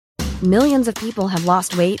Millions of people have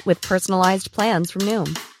lost weight with personalized plans from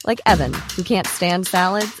Noom. Like Evan, who can't stand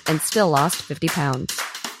salads and still lost 50 pounds.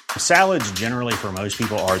 Salads generally for most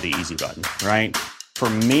people are the easy button, right? For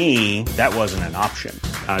me, that wasn't an option.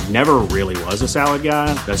 I never really was a salad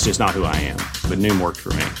guy. That's just not who I am. But Noom worked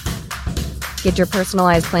for me. Get your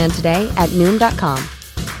personalized plan today at Noom.com.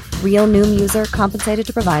 Real Noom user compensated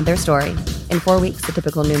to provide their story. In 4 weeks, the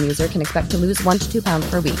typical Noom user can expect to lose 1 to 2 pounds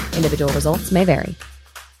per week. Individual results may vary.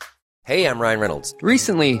 Hey, I'm Ryan Reynolds.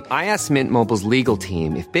 Recently, I asked Mint Mobile's legal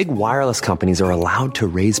team if big wireless companies are allowed to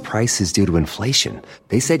raise prices due to inflation.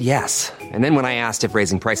 They said yes. And then when I asked if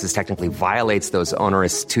raising prices technically violates those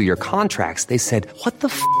onerous 2-year contracts, they said, "What the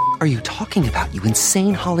f*** are you talking about, you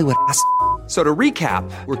insane Hollywood ass?" So to recap,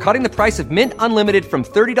 we're cutting the price of Mint Unlimited from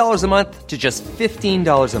 $30 a month to just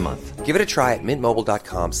 $15 a month. Give it a try at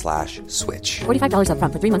mintmobile.com/switch. $45 up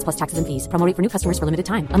front for 3 months plus taxes and fees. Promo rate for new customers for limited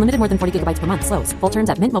time. Unlimited more than 40 gigabytes per month. Slows full terms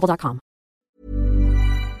at mintmobile.com.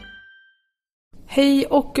 Hej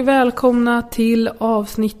och välkomna till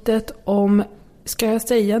avsnittet om, ska jag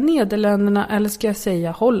säga Nederländerna eller ska jag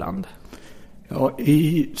säga Holland? Ja,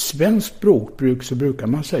 i svensk språkbruk så brukar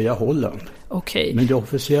man säga Holland. Okej. Men det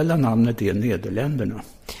officiella namnet är Nederländerna.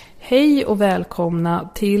 Hej och välkomna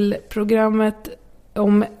till programmet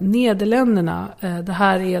om Nederländerna. Det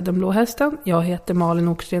här är Den blå hästen. Jag heter Malin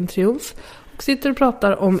Åkersten Triumf och sitter och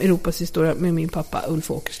pratar om Europas historia med min pappa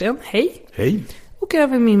Ulf Åkersten. Hej. Hej. Och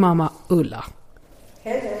även min mamma Ulla.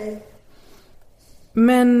 Hej.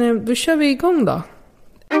 Men då kör vi igång då.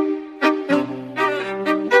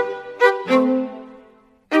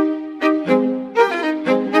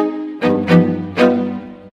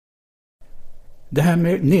 Det här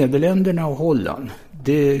med Nederländerna och Holland,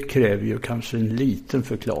 det kräver ju kanske en liten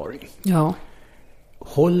förklaring. Ja.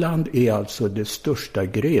 Holland är alltså det största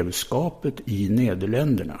grevskapet i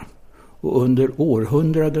Nederländerna. Och under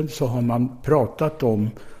århundraden så har man pratat om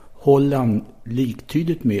Holland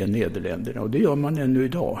liktydigt med Nederländerna. Och det gör man ännu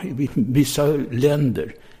idag. I vissa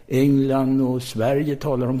länder, England och Sverige,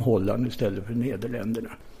 talar om Holland istället för Nederländerna.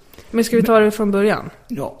 Men ska vi ta det från början?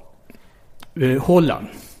 Ja. Holland.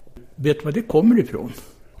 Vet du vad det kommer ifrån?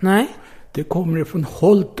 Nej. Det kommer ifrån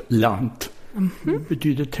Holtland. Det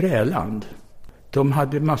betyder träland. De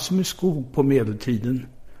hade massor med skog på medeltiden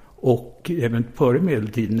och även före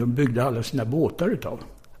medeltiden. De byggde alla sina båtar utav.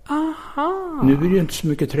 Aha. Nu är det inte så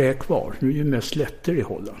mycket trä kvar. Nu är det mest slätter i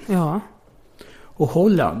Holland. Ja. Och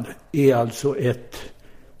Holland är alltså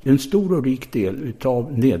en stor och rik del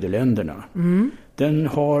utav Nederländerna. Den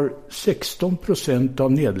har 16%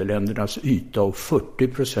 av Nederländernas yta och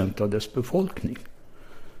 40% av dess befolkning.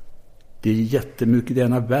 Det är jättemycket. Det är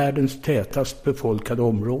en av världens tätast befolkade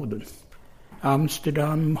områden.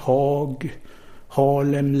 Amsterdam, Haag,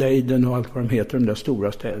 Haarlem, Leiden och allt vad de heter, de där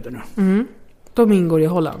stora städerna. De ingår i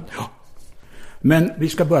Holland. Ja. Men vi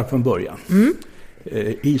ska börja från början.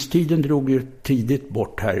 Istiden drog ju tidigt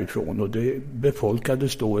bort härifrån och det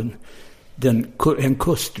befolkades då en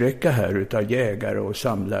kuststräcka här utav jägare och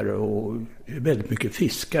samlare och väldigt mycket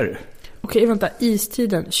fiskare. Okej, vänta.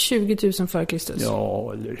 Istiden, 20 000 före Kristus.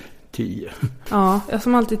 Ja, eller 10. Ja, jag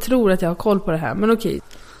som alltid tror att jag har koll på det här, men okej.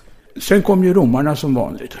 Sen kom ju romarna som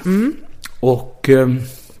vanligt. Och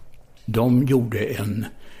de gjorde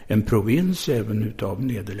en provins även utav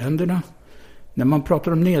Nederländerna. När man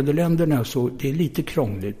pratar om Nederländerna så det är lite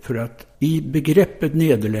krångligt för att i begreppet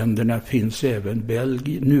Nederländerna finns även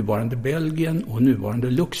nuvarande Belgien och nuvarande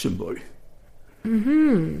Luxemburg.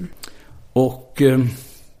 Och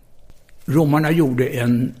romarna gjorde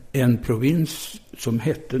en provins som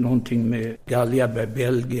hette någonting med Gallia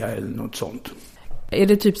Belgia eller något sånt. Är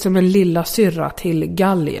det typ som en lilla syrra till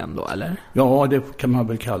Gallien då, eller? Ja, det kan man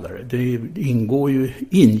väl kalla det. Det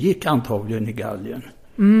ingick antagligen i Gallien.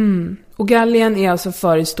 Och Gallien är alltså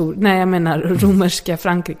romerska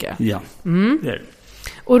Frankrike. Ja, det är det.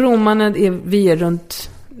 Och romarna är runt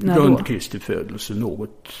när runt då? Kristi födelse,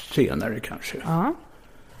 något senare kanske. Ja.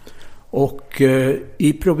 Och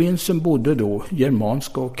i provinsen bodde då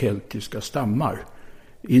germanska och keltiska stammar.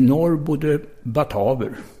 I norr bodde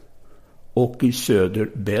bataver och i söder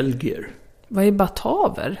belgier. Vad är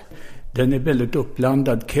bataver? Den är väldigt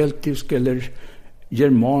uppblandad, keltisk eller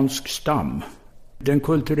germansk stam. Den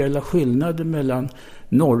kulturella skillnaden mellan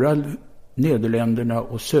norra Nederländerna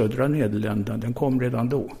och södra Nederländerna, den kom redan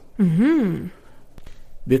då.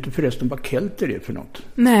 Vet du förresten vad kelter är för något?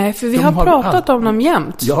 Nej, för vi har pratat om dem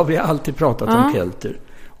jämt. Ja, vi har alltid pratat om kelter.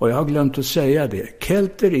 Och jag har glömt att säga det.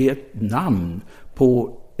 Kelter är ett namn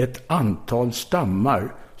på ett antal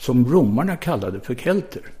stammar som romarna kallade för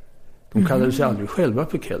kelter. De kallade sig aldrig själva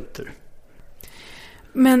för kelter.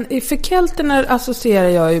 Men för kelterna associerar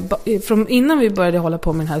jag ju, från innan vi började hålla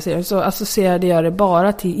på med den här serien, så associerade jag det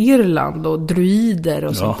bara till Irland och druider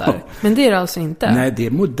och sånt där. Men det är det alltså inte? Nej, det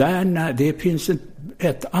är moderna. Det finns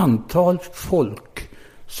ett antal folk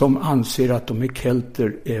som anser att de är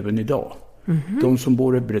kelter även idag. Mm-hmm. De som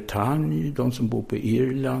bor i Bretagne, de som bor på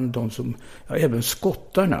Irland, även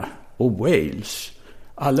skottarna och Wales.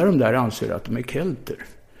 Alla de där anser att de är kelter.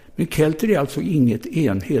 Men kelter är alltså inget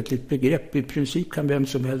enhetligt begrepp. I princip kan vem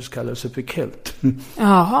som helst kalla sig för kelt.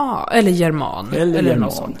 Jaha, eller german. Eller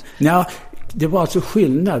något sånt. Ja, det var alltså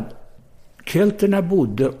skillnad. Kelterna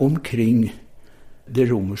bodde omkring det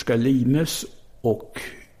romerska Limes och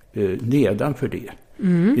nedanför det.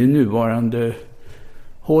 Mm. I nuvarande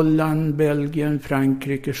Holland, Belgien,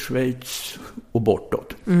 Frankrike, Schweiz och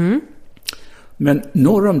bortåt. Mm. Men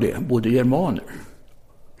norr om det bodde germaner.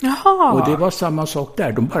 Jaha. Och det var samma sak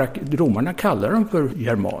där. Romarna kallar dem för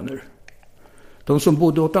germaner. De som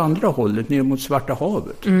bodde åt andra hållet, ner mot Svarta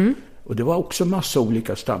havet. Mm. Och det var också massa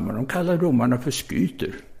olika stammar. De kallade romarna för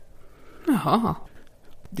skyter. Jaha.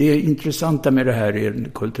 Det intressanta med det här är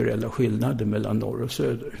den kulturella skillnaden mellan norr och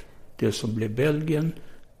söder. Det som blev Belgien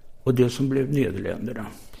och det som blev Nederländerna.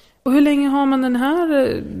 Och hur länge har man den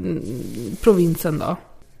här provinsen då?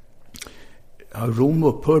 Ja, Rom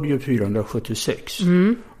upphörde ju 476.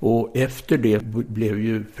 Mm. Och efter det blev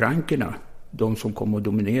ju frankerna de som kom att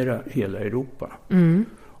dominera hela Europa. Mm.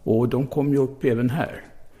 Och de kom ju upp även här.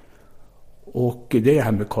 Och det är det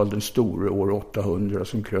här med Karl den store år 800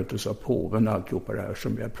 som kröntes av påven, alltihopa det här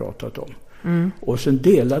som vi har pratat om. Mm. Och sen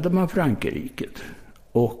delade man Frankrike.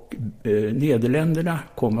 Och Nederländerna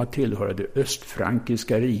kom att tillhöra det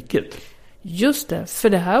östfrankiska riket. Just det, för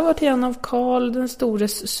det här var till en av Karl den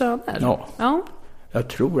stores söner. Ja. Jag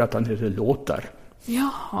tror att han heter Lothar.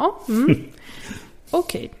 Jaha, mm.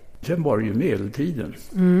 Okej. Okay. Sen var det ju medeltiden.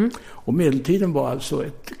 Mm. Och medeltiden var alltså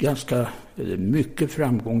mycket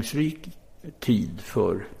framgångsrik tid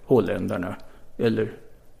för holländarna eller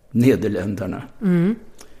nederländarna. Mm.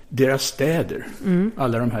 Deras städer,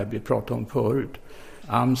 alla de här vi pratade om förut,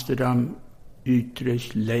 Amsterdam,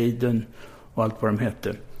 Utrecht, Leiden och allt vad de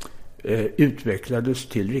hette, utvecklades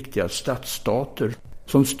till riktiga stadsstater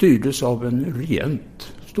som styrdes av en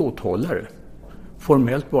regent, ståthållare.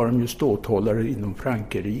 Formellt var de ju ståthållare inom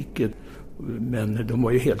Frankrike, men de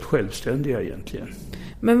var ju helt självständiga egentligen.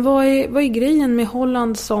 Men vad är grejen med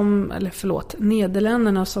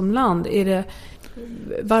Nederländerna som land?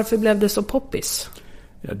 Varför blev det så poppis?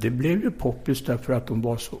 Ja, det blev ju poppis därför att de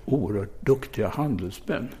var så oerhört duktiga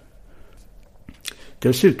handelsmän.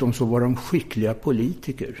 Dessutom så var de skickliga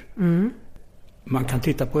politiker. Mm. Man kan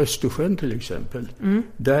titta på Östersjön till exempel. Mm.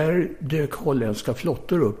 Där dök holländska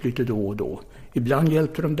flottor upp lite då och då. Ibland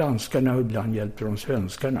hjälpte de danskarna och ibland hjälpte de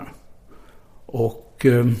svenskarna. Och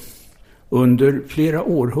under flera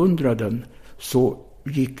århundraden så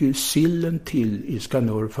gick ju sillen till i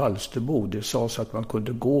Skanör-Falsterbo. Det sades att man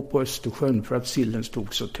kunde gå på Östersjön för att sillen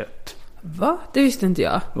stod så tätt. Va? Det visste inte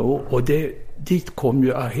jag. Och dit kom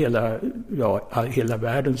ju hela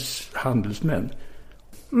världens handelsmän.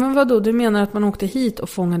 Men vad då? Du menar att man åkte hit och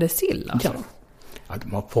fångade sill? Alltså? Ja,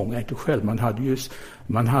 man fångade inte själv.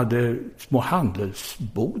 Man hade små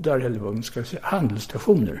handelsbodar, eller vad man ska säga,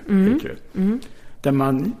 handelsstationer heter det. Mm. Där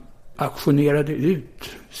man auktionerade ut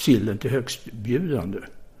sillen till högstbjudande.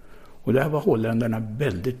 Och det här var holländarna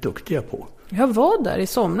väldigt duktiga på. Jag var där i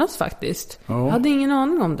somras faktiskt. Ja. Jag hade ingen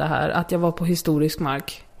aning om det här, att jag var på historisk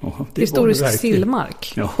mark. Ja, historisk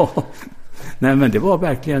sillmark. Ja, nej men det var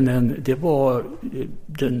verkligen det var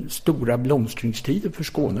den stora blomstringstiden för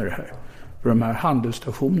Skåne det här. För de här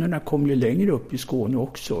handelsstationerna kom ju längre upp i Skåne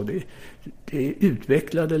också. Det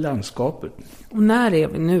utvecklade landskapet. Och när är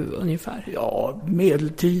vi nu ungefär? Ja,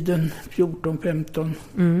 medeltiden 14-15.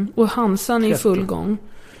 Mm. Och Hansan är i full gång?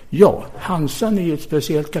 Ja, Hansan är ett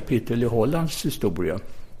speciellt kapitel i Hollands historia.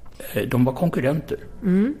 De var konkurrenter.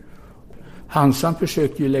 Mm. Hansan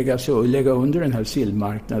försökte ju lägga under den här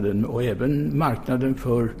sillmarknaden och även marknaden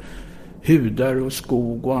för hudar och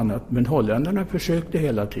skog och annat. Men holländarna försökte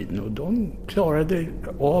hela tiden och de klarade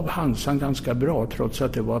av Hansan ganska bra trots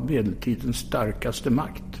att det var medeltidens starkaste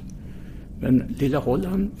makt. Men lilla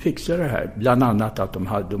Holland fixade det här. Bland annat att de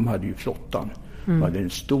hade ju flottan. De hade en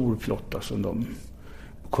stor flotta som de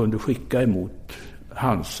kunde skicka emot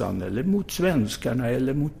Hansan eller mot svenskarna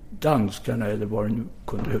eller mot danskarna eller vad det nu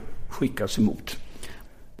kunde skickas emot.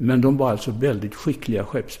 Men de var alltså väldigt skickliga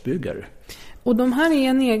skeppsbyggare. Och de här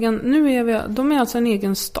är de är alltså en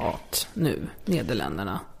egen stat nu,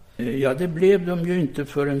 Nederländerna? Ja, det blev de ju inte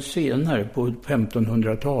förrän senare på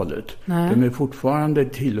 1500-talet. Nej. De är fortfarande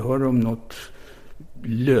tillhör de något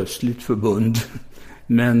lösligt förbund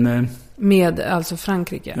Men, med alltså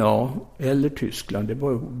Frankrike? Ja, eller Tyskland. Det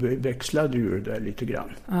växlade ju det där lite grann.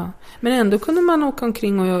 Ja. Men ändå kunde man åka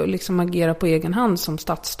omkring och liksom agera på egen hand som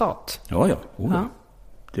stadsstat? Ja.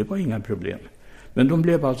 Det var inga problem. Men de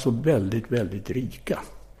blev alltså väldigt, väldigt rika.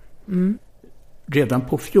 Redan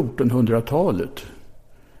på 1400-talet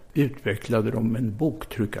utvecklade de en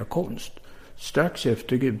boktryckarkonst. Strax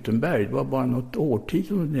efter Gutenberg, det var bara något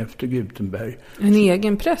årtionde efter Gutenberg. En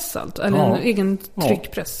egen press alltså? Eller en egen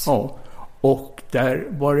tryckpress? Ja, och där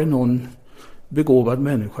var det någon begåvad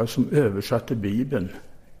människa som översatte Bibeln,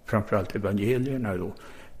 framförallt evangelierna då,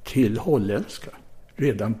 till holländska.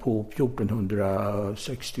 Redan på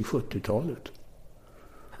 1460-70-talet.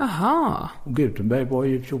 Aha. Och Gutenberg var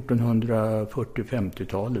ju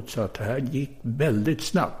 1440-50-talet, så att det här gick väldigt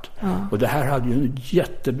snabbt. Ja. Och det här hade ju en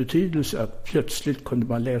jättebetydelse, att plötsligt kunde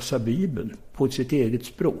man läsa Bibeln på sitt eget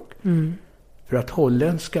språk. För att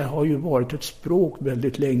holländska har ju varit ett språk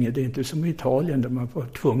väldigt länge. Det är inte som i Italien där man var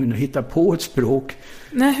tvungen att hitta på ett språk.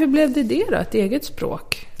 Nej, hur blev det då? Ett eget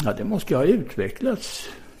språk? Ja, det måste ju ha utvecklats.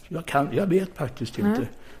 Jag vet faktiskt inte.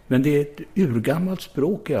 Men det är ett urgammalt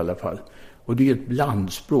språk i alla fall. Och det är ett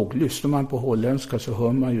blandspråk. Lyssnar man på holländska så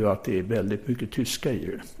hör man ju att det är väldigt mycket tyska i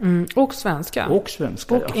det. Och svenska. Och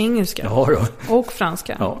svenska, och engelska. Ja, då. Och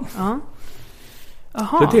franska. Ja.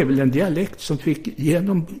 Aha. Så det är väl en dialekt som fick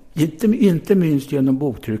inte minst genom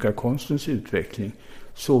boktryckarkonstens utveckling,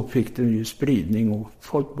 så fick den ju spridning och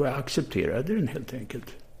folk började acceptera den helt enkelt.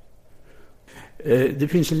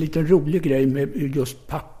 Det finns en liten rolig grej med just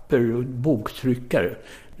papper och boktryckare.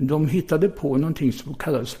 De hittade på någonting som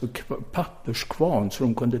kallades för papperskvarn, så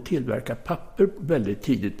de kunde tillverka papper väldigt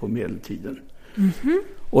tidigt på medeltiden.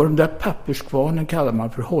 Och de där papperskvarnen kallar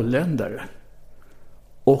man för holländare.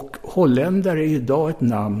 Och holländare är idag ett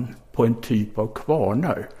namn på en typ av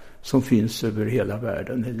kvarnar som finns över hela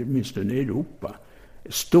världen, eller åtminstone i Europa.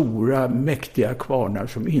 Stora, mäktiga kvarnar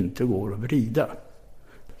som inte går att vrida.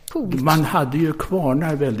 Coolt. Man hade ju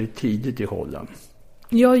kvarnar väldigt tidigt i Holland.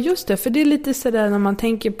 Ja, just det. För det är lite sådär, när man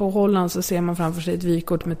tänker på Holland så ser man framför sig ett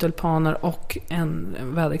vykort med tulpaner och en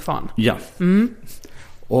väderkvarn. Ja.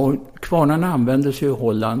 Och kvarnarna användes ju i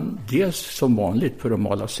Holland dels som vanligt för att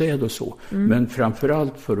mala säd och så. Men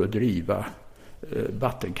framförallt för att driva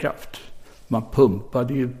vattenkraft. Man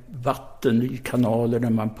pumpade ju vatten i kanalerna,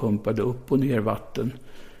 man pumpade upp och ner vatten.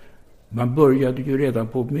 Man började ju redan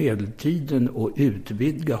på medeltiden att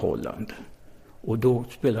utvidga Holland. Och då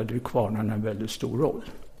spelade ju kvarnarna en väldigt stor roll.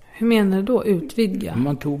 Hur menar du då, utvidga?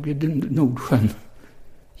 Man tog ju Nordsjön.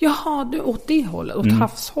 Jaha, du åt det hållet, åt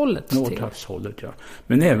havshållet. Åt havshållet, ja.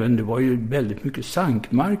 Men även det var ju väldigt mycket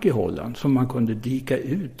sankmark i Holland som man kunde dika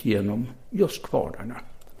ut genom just kvarnarna.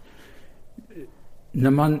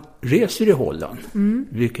 När man reser i Holland,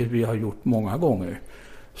 vilket vi har gjort många gånger,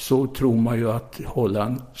 så tror man ju att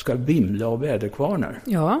Holland ska vimla av väderkvarnar.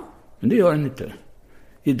 Ja. Men det gör den inte.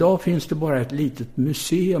 Idag finns det bara ett litet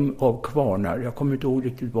museum av kvarnar. Jag kommer inte ihåg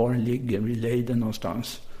riktigt var den ligger, vid Leiden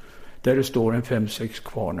någonstans. Där det står en 5-6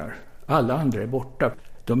 kvarnar. Alla andra är borta.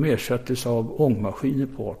 De ersattes av ångmaskiner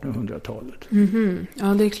på 1800-talet. Ja,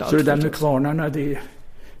 det är klart. Så det där med kvarnarna, det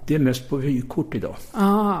är mest på vykort idag.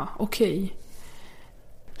 Okej.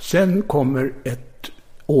 Sen kommer ett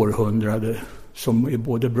århundrade som är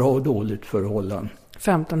både bra och dåligt för Holland.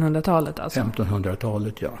 1500-talet alltså?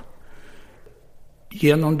 1500-talet, ja.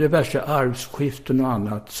 Genom diverse arvsskiften och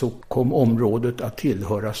annat så kom området att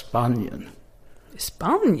tillhöra Spanien.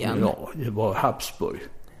 Spanien? Ja, det var Habsburg.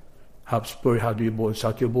 Habsburg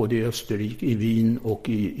satt ju både i Österrike, i Wien och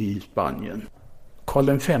i Spanien.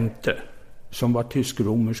 Karl V, som var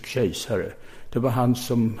tysk-romersk kejsare, det var han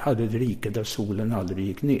som hade ett rike där solen aldrig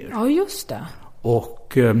gick ner. Ja, just det.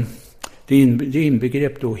 Och det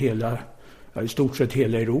inbegrep då i stort sett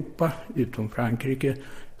hela Europa, utom Frankrike,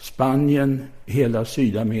 Spanien, hela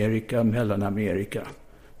Sydamerika, Mellanamerika.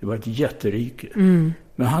 Det var ett jätterike.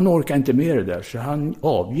 Men han orkade inte med det där, så han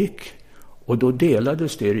avgick. Och då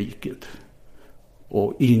delades det riket.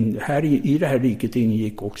 Och i det här riket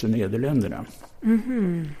ingick också Nederländerna.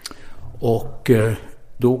 Och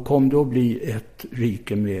då kom det att bli ett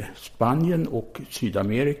rike med Spanien och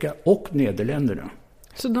Sydamerika och Nederländerna.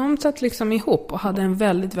 Så de satt liksom ihop och hade en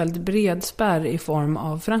väldigt, väldigt bred spärr i form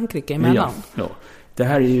av Frankrike emellan? Ja. Det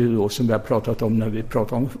här är ju då som vi har pratat om när vi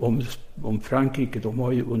pratar om Frankrike. De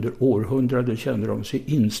har ju under århundraden känner de sig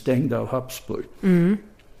instängda av Habsburg.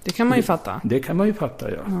 Det kan man ju fatta. Det kan man ju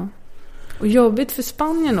fatta, ja. Och jobbigt för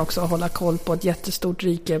Spanien också att hålla koll på ett jättestort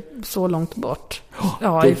rike så långt bort.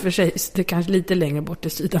 Ja, i och för sig, det kanske lite längre bort i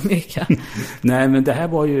Sydamerika. Nej, men det här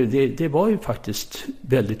var ju, det var ju faktiskt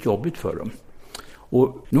väldigt jobbigt för dem.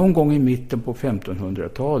 Och någon gång i mitten på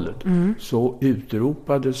 1500-talet så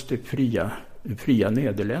utropades det fria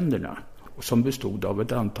Nederländerna, som bestod av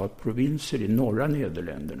ett antal provinser i norra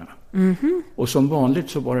Nederländerna. Och som vanligt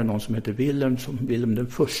så var det någon som hette Wilhelm den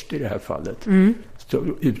första i det här fallet,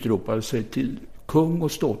 som utropade sig till kung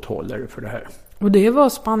och ståthållare för det här. Och det var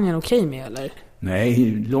Spanien okej med, eller?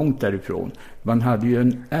 Nej, långt därifrån. Man hade ju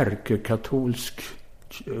en ärkekatolsk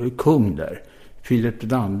kung där, Philip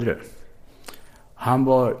II. Han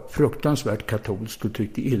var fruktansvärt katolsk och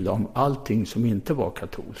tyckte illa om allting som inte var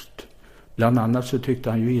katolskt. Bland annat så tyckte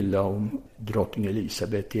han ju illa om drottning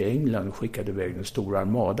Elisabeth i England och skickade iväg den stora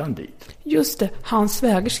armadan dit. Just det, hans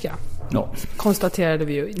svägerska. Ja. Konstaterade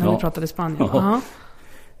vi ju när vi pratade Spanien. Ja.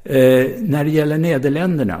 När det gäller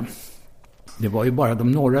Nederländerna, det var ju bara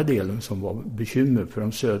de norra delen som var bekymmer, för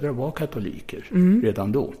de södra var katoliker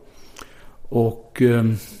redan då. Och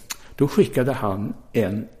då skickade han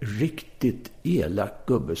en riktigt elak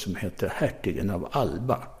gubbe som hette hertigen av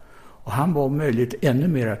Alba. Och han var om möjligt ännu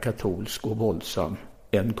mer katolsk och våldsam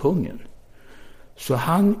än kungen. Så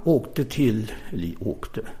han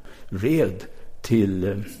red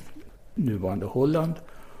till nuvarande Holland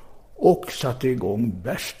och satte igång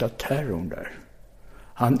värsta terrorn där.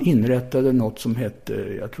 Han inrättade något som hette,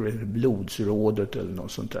 jag tror det är Blodsrådet eller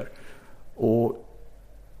något sånt där. Och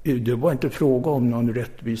det var inte fråga om någon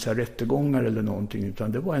rättvisa rättegångar eller någonting,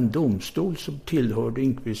 utan det var en domstol som tillhörde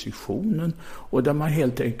inkvisitionen och där man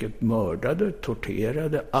helt enkelt mördade,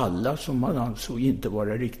 torterade alla som man ansåg inte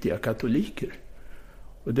vara riktiga katoliker.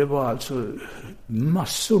 Och det var alltså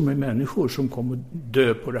massor med människor som kom att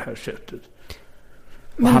dö på det här sättet.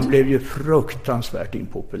 Och han blev ju fruktansvärt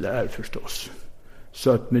impopulär förstås.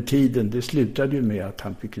 Så att med tiden, det slutade ju med att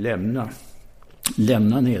han fick lämna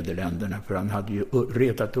Nederländerna, för han hade ju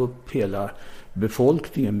retat upp hela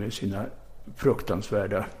befolkningen med sina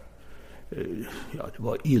fruktansvärda det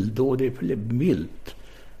var illdåd, det blev milt.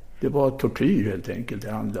 Det var tortyr helt enkelt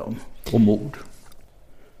det handlade om, och mord.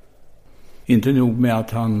 Inte nog med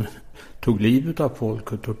att han tog livet av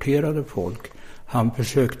folk och torterade folk, han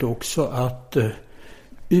försökte också att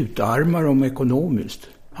utarma dem ekonomiskt.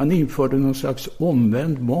 Han införde någon slags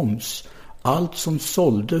omvänd moms. Allt som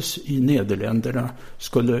såldes i Nederländerna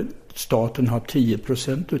skulle staten ha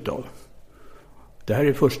 10% utav. Det här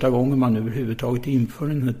är första gången man överhuvudtaget inför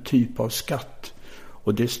en typ av skatt.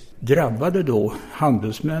 Och det drabbade då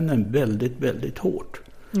handelsmännen väldigt, väldigt hårt.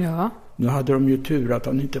 Ja. Nu hade de ju tur att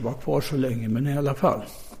han inte var kvar så länge, men i alla fall.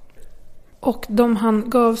 Och de han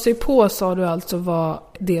gav sig på, sa du alltså, var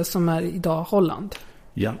det som är idag Holland?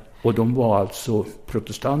 Ja, och de var alltså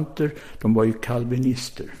protestanter, de var ju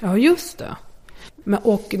kalvinister. Ja, just det. Men,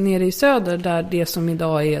 och nere i söder, där det som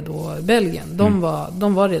idag är då Belgien, de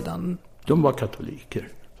var redan... De var katoliker.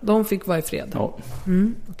 De fick vara i fred? Ja.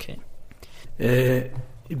 Okej.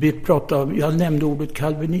 Jag nämnde ordet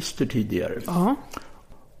kalvinister tidigare. Ja.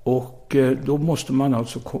 Och då måste man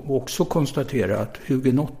alltså också konstatera att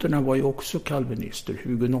hugenotterna var ju också kalvinister.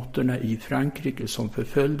 Hugenotterna i Frankrike som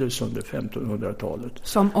förföljdes under 1500-talet.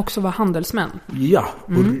 Som också var handelsmän? Ja,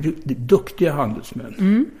 och duktiga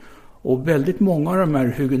handelsmän. Och väldigt många av de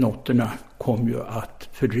här hugenotterna kom ju att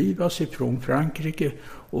fördrivas ifrån Frankrike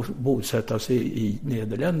och bosätta sig i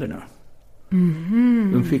Nederländerna.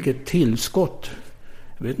 De fick ett tillskott,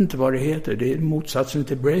 jag vet inte vad det heter, det är motsatsen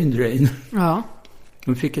till brain drain. Ja.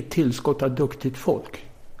 De fick ett tillskott av duktigt folk,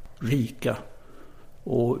 rika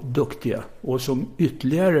och duktiga, och som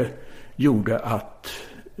ytterligare gjorde att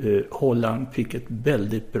Holland fick ett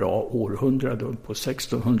väldigt bra århundrade på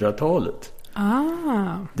 1600-talet.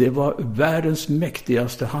 Det var världens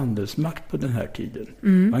mäktigaste handelsmakt på den här tiden.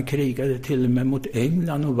 Man krigade till och med mot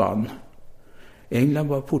England och vann. England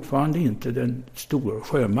var fortfarande inte den stora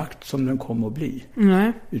sjömakt som den kom att bli.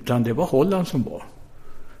 Nej. Utan det var Holland som var.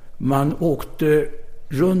 Man åkte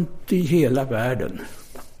runt i hela världen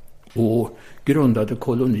och grundade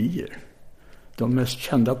kolonier. De mest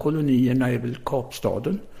kända kolonierna är väl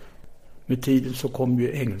Kapstaden. Med tiden så kom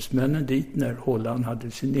ju engelsmännen dit när Holland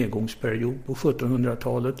hade sin nedgångsperiod på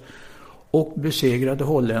 1700-talet och besegrade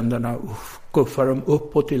holländarna och skuffade dem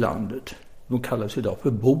uppåt i landet. De kallas idag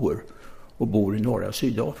för boer och bor i norra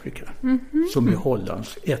Sydafrika. Som är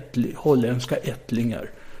holländska ättlingar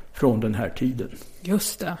från den här tiden.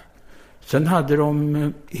 Just det. Sen hade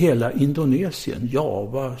de hela Indonesien,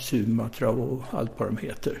 Java, Sumatra och allt vad de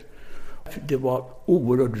heter. Det var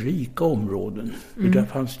oerhört rika områden. Där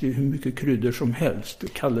fanns det ju hur mycket kryddor som helst.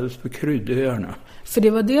 Det kallades för kryddöarna. För det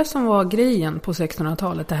var det som var grejen på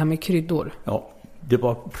 1600-talet, det här med kryddor. Ja, det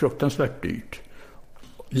var fruktansvärt dyrt.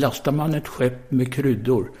 Lastar man ett skepp med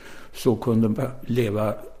kryddor så kunde man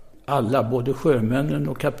leva alla, både sjömännen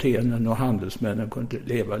och kaptenen och handelsmännen, kunde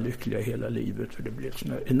leva lyckliga hela livet, för det blev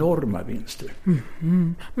såna enorma vinster.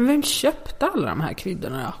 Men vem köpte alla de här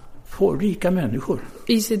kryddorna då? Rika människor.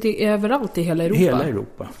 Överallt i hela Europa? Hela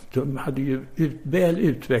Europa. De hade ju väl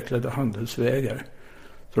utvecklade handelsvägar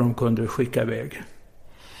så de kunde skicka iväg.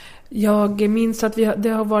 Jag minns att det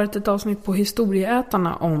har varit ett avsnitt på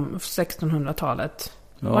Historieätarna om 1600-talet.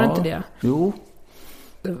 Var det inte det? Jo.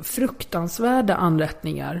 Fruktansvärda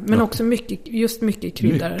anrättningar, men också mycket kryddor.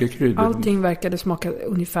 Mycket kryddor. Allting verkade smaka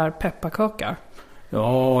ungefär pepparkaka.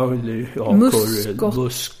 Ja,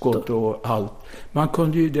 muskot och allt.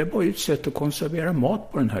 Det var ju ett sätt att konservera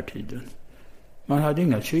mat på den här tiden. Man hade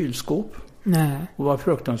inga kylskåp. Nej. Och var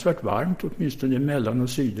fruktansvärt varmt, åtminstone i Mellan- och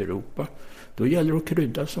Sydeuropa. Då gäller det att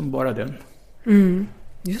krydda som bara den.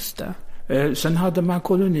 Just det. Sen hade man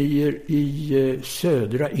kolonier i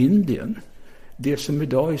södra Indien. Det som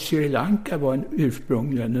idag är Sri Lanka var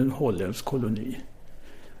ursprungligen en holländsk koloni.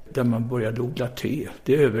 Där man började odla te.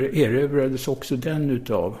 Det erövrades också den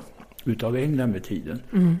utav England med tiden.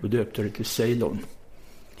 Och döpte det till Ceylon.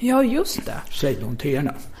 Ja, just det.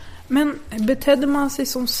 Ceylon-teerna. Men betedde man sig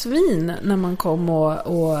som svin när man kom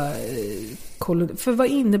för vad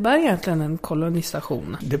innebär egentligen en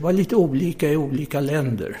kolonisation? Det var lite olika i olika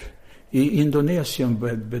länder. I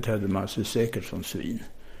Indonesien betedde man sig säkert som svin.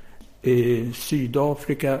 I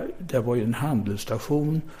Sydafrika, där var ju en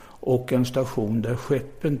handelsstation och en station där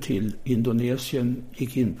skeppen till Indonesien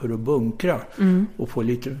gick in för att bunkra och få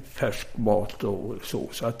lite färsk mat och så.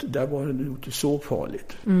 Så att där var det inte så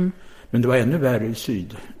farligt. Men det var ännu värre i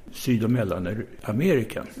Syd- och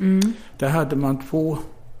Mellanamerika. Där hade man 2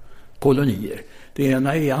 kolonier. Det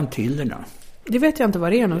ena är Antillerna. Det vet jag inte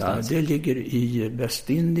var det är någonstans. Ja, det ligger i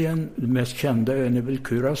Västindien. Den mest kända ön är väl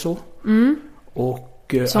Curaçao.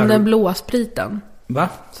 Och, som den blåa spriten. Va?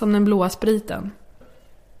 Som den blåa spriten.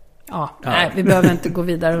 Ja. Nej, vi behöver inte gå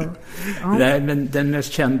vidare. Ja. Nej, men den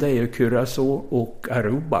mest kända är Curaçao och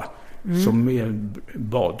Aruba. Som är en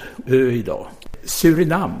badö idag.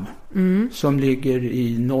 Surinam, som ligger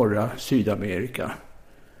i norra Sydamerika.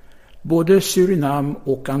 Både Surinam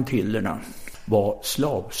och Antillerna var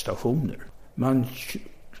slavstationer. Man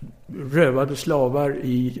rövade slavar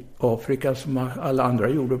i Afrika som alla andra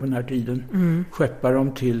gjorde på den här tiden. Skeppade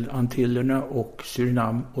dem till Antillerna och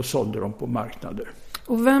Surinam och sålde dem på marknader.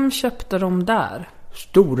 Och vem köpte dem där?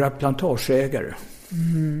 Stora plantageägare.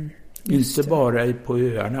 Inte bara på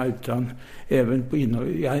öarna utan även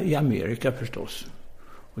i Amerika förstås.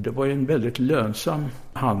 Och det var ju en väldigt lönsam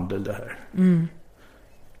handel det här.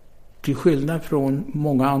 Till skillnad från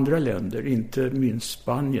många andra länder, inte minst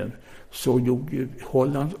Spanien, så gjorde ju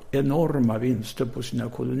Holland enorma vinster på sina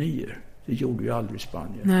kolonier. Det gjorde ju aldrig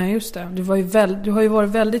Spanien. Nej, just det. Du har ju varit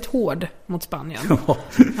väldigt hård mot Spanien. Ja.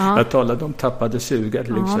 Jag talade om tappade sugar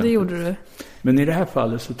till exempel. Ja, det gjorde du. Men i det här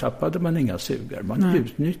fallet så tappade man inga sugar. Man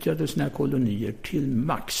utnyttjade sina kolonier till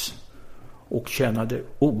max och tjänade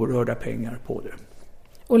oerhörda pengar på det.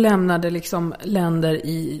 Och lämnade liksom länder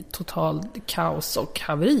i total kaos och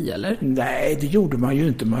haveri, eller? Nej, det gjorde man ju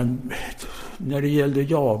inte. När det gällde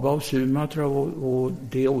Java och Sumatra och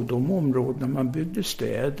de områdena, man byggde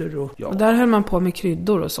städer. Och där höll man på med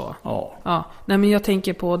kryddor och så? Ja. Nej, men jag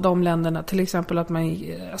tänker på de länderna, till exempel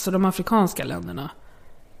alltså de afrikanska länderna.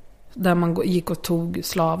 Där man gick och tog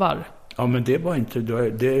slavar. Ja, men det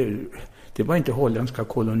var inte holländska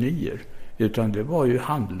kolonier. Utan det var ju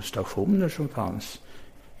handelsstationer som fanns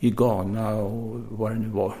i Ghana och vad det nu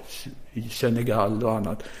var, i Senegal och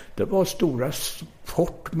annat. Det var stora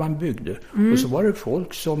fort man byggde. Och så var det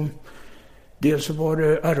folk som, dels så var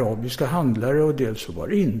det arabiska handlare och dels så var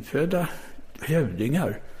det infödda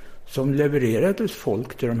hövdingar som levererade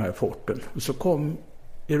folk till de här forten. Och så kom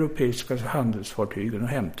europeiska handelsfartygen och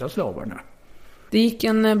hämtade slavarna. Det gick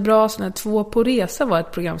en bra sån här 2 på resa var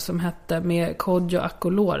ett program som hette med Kodjo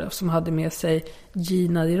Akolor som hade med sig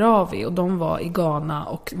Gina Dirawi och de var i Ghana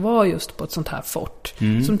och var just på ett sånt här fort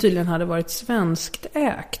som tydligen hade varit svenskt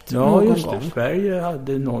ägt någon just det. gång. Sverige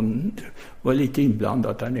var lite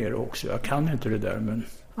inblandat där nere också. Jag kan inte det där men...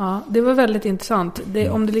 Ja, det var väldigt intressant.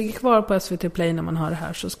 Om det ligger kvar på SVT Play när man hör det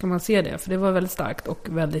här så ska man se det. För det var väldigt starkt och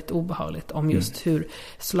väldigt obehagligt om just hur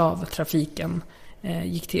slavtrafiken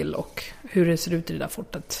gick till och hur det ser ut i det där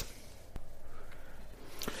fortet.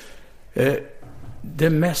 Det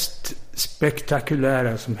mest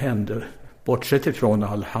spektakulära som hände, bortsett ifrån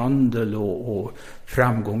all handel och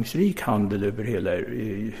framgångsrik handel över hela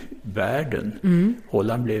världen.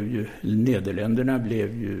 Nederländerna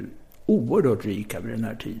blev ju oerhört rika vid den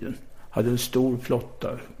här tiden. Hade en stor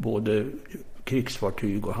flotta, både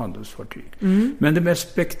krigsfartyg och handelsfartyg. Men det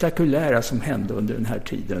mest spektakulära som hände under den här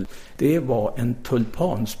tiden, det var en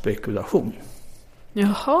tulpanspekulation.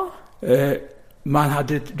 Jaha. Man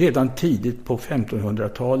hade redan tidigt på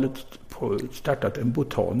 1500-talet startat en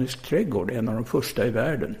botanisk trädgård, en av de första i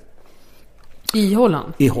världen. I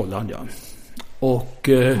Holland? I Holland, ja. Och,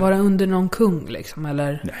 var det under någon kung liksom,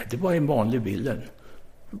 eller? Nej, det var en vanlig Wilhelm.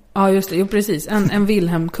 Ja, just det. Jo, precis. En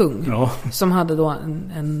Wilhelm-kung. Ja. Som hade då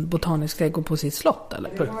en botanisk trädgård på sitt slott, eller?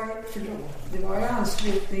 Det var i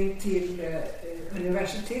anslutning till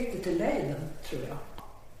universitetet i Leiden, tror jag.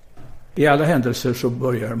 I alla händelser så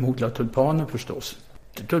börjar de odla tulpaner förstås.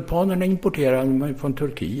 Tulpanerna importerade man från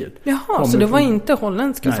Turkiet. Jaha, så det var inte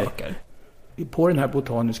holländska saker? På den här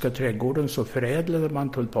botaniska trädgården så förädlade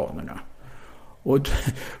man tulpanerna. Och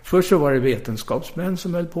först så var det vetenskapsmän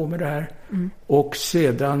som höll på med det här. Och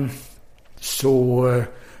sedan så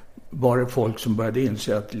var det folk som började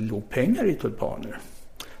inse att det låg pengar i tulpaner.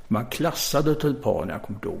 Man klassade tulpaner, jag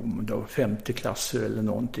kommer inte ihåg, det var 50 klasser eller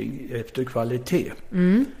någonting efter kvalitet.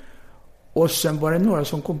 Och sen var det några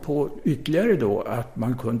som kom på ytterligare då att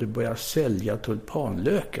man kunde börja sälja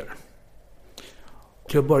tulpanlökar.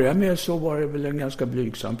 Till att börja med så var det väl en ganska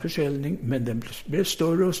blygsam försäljning, men den blev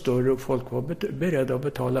större och större och folk var beredda att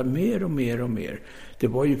betala mer och mer och mer. Det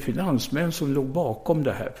var ju finansmän som låg bakom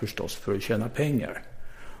det här förstås för att tjäna pengar.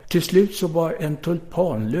 Till slut så var en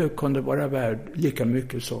tulpanlök kunde vara värd lika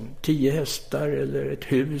mycket som 10 hästar eller ett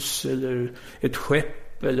hus eller ett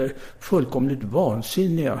skepp eller fullkomligt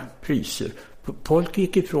vansinniga priser. Folk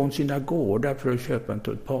gick ifrån sina gårdar för att köpa en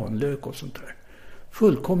tulpanlök och sånt där.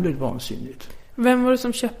 Fullkomligt vansinnigt. Vem var det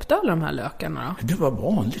som köpte alla de här lökarna då? Det var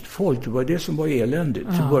vanligt folk, det var det som var eländigt.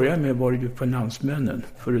 Till början med var det ju finansmännen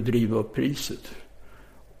för att driva upp priset.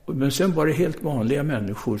 Men sen var det helt vanliga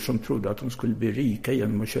människor som trodde att de skulle bli rika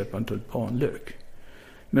genom att köpa en tulpanlök.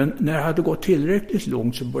 Men när det hade gått tillräckligt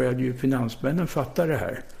långt så började ju finansmännen fatta det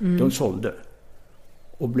här. De sålde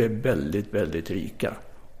och blev väldigt, väldigt rika.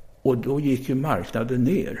 Och då gick ju marknaden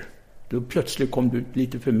ner. Då plötsligt kom det ut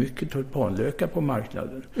lite för mycket tulpanlökar på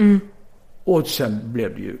marknaden. Och sen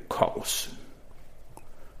blev det ju kaos.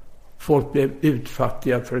 Folk blev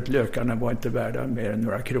utfattiga för att lökarna var inte värda mer än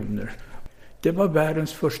några kronor. Det var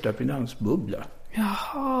världens första finansbubbla.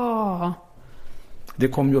 Jaha. Det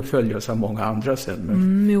kom ju att följas av många andra sen.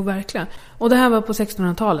 Men... Jo, verkligen. Och det här var på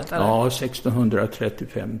 1600-talet, eller? Ja,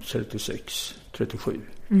 1635, 36, 37.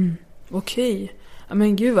 Okej.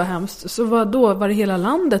 Men gud vad hemskt. Så var det hela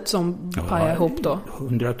landet som pajade ihop då?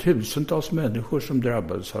 Hundratusentals människor som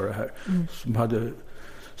drabbades av det här. Som hade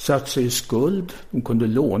satt sig i skuld. De kunde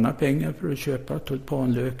låna pengar för att köpa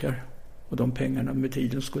tulpanlökar. Och de pengarna med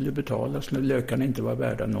tiden skulle betalas när lökarna inte var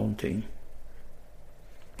värda någonting.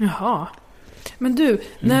 Jaha. Men du,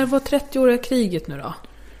 när var 30-åriga kriget nu då?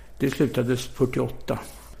 Det slutades 48.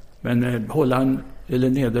 Men Holland eller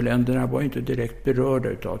Nederländerna var inte direkt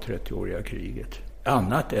berörda av 30-åriga kriget.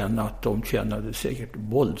 Annat än att de tjänade säkert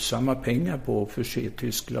våldsamma pengar på att förse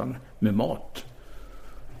Tyskland med mat.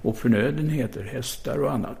 Och förnödenheter, hästar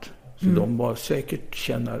och annat. Så de var säkert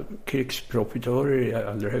kända krigsprofitörer i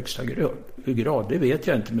allra högsta grad. Det vet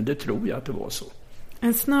jag inte, men det tror jag att det var så.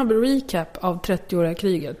 En snabb recap av 30-åriga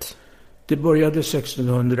kriget. Det började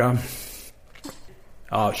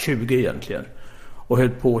 1620 egentligen. Och höll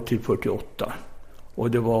på till 48.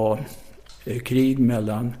 Och det var krig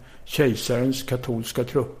mellan kejsarens katolska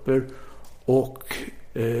trupper och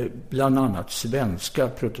bland annat svenska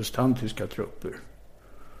protestantiska trupper. Det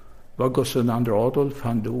var Gustav II Adolf,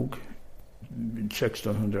 han dog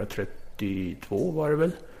 1632 var det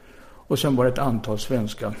väl. Och sen var det ett antal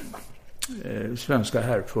svenska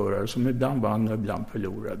härförare som ibland vann och ibland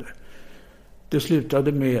förlorade. Det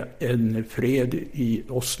slutade med en fred i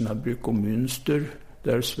Osnabrück och Münster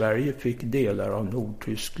där Sverige fick delar av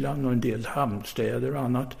Nordtyskland och en del hamnstäder och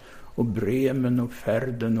annat. Och Bremen och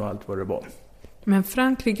Verden och allt vad det var. Men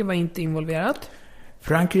Frankrike var inte involverat?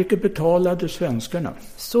 Frankrike betalade svenskarna.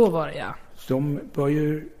 Så var det, ja. De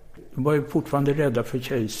var ju fortfarande rädda för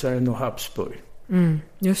kejsaren och Habsburg.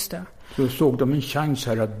 Just det. Så såg de en chans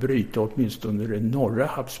här att bryta åtminstone det norra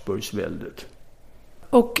Habsburgsväldet.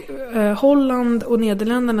 Och Holland och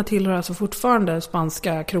Nederländerna tillhör alltså fortfarande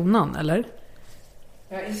spanska kronan, eller?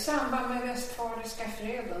 Ja, i samband med Westfaliska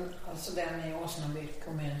freden, alltså den i Osnabrück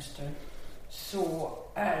och Münster, så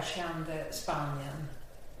erkände Spanien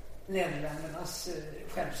Nederländernas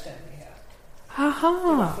självständighet.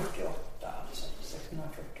 Aha. Det var 48, alltså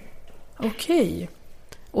 1648. Okej.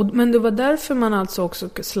 Men det var därför man alltså också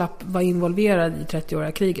slapp vara involverad i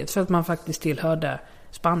 30-åriga kriget, för att man faktiskt tillhörde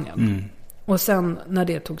Spanien. Och sen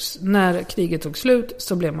när kriget tog slut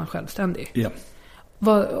så blev man självständig. Ja.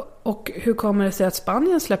 Och hur kommer det sig att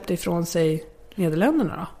Spanien släppte ifrån sig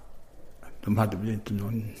Nederländerna då? De hade väl inte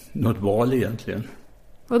något val egentligen.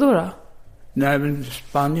 Vadå då? Nej, men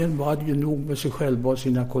Spanien hade ju nog med sig själva och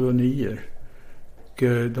sina kolonier.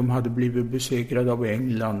 De hade blivit besegrade av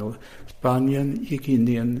England och Spanien gick in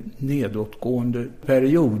i en nedåtgående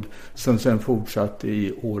period som sen fortsatte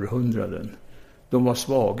i århundraden. De var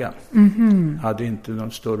svaga, hade inte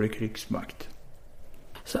någon större krigsmakt.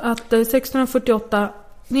 Så att 1648,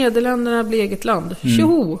 Nederländerna blev eget land.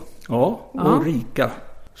 Tjoho! Ja, och rika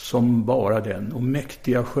som bara den. Och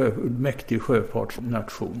mäktig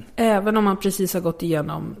sjöfartsnation. Även om man precis har gått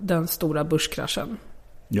igenom den stora börskraschen.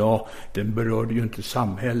 Ja, den berörde ju inte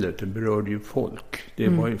samhället, den berörde ju folk. Det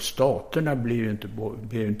var ju, staterna blev ju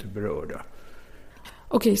inte berörda.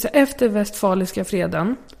 Okej, så efter Westfaliska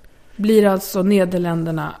freden blir alltså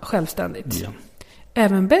Nederländerna självständigt. Ja.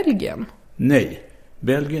 Även Belgien? Nej,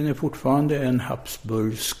 Belgien är fortfarande en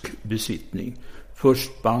habsburgsk besittning.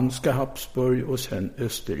 Först spanska Habsburg och sen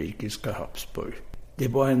österrikiska Habsburg. Det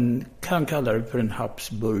var kan kalla det för en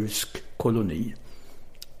habsburgsk koloni.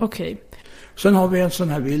 Okej. Sen har vi en sån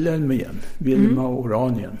här Wilhelm igen, Wilhelm av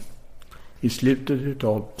Oranien, i slutet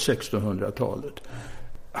av 1600-talet.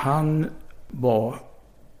 Han var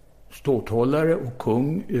ståthållare och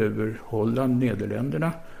kung över Holland,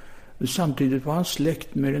 Nederländerna. Samtidigt var han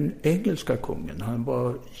släkt med den engelska kungen. Han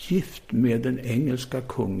var gift med den engelska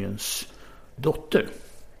kungens dotter.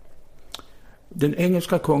 Den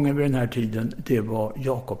engelska kungen vid den här tiden, det var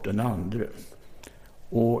Jakob den andre.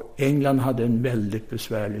 Och England hade en väldigt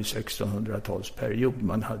besvärlig 1600-talsperiod.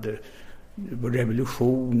 Man hade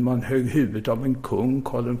revolution, man högg huvudet av en kung,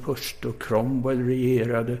 Karl I, och Cromwell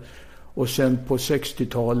regerade. Och sen på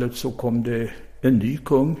 60-talet så kom det en ny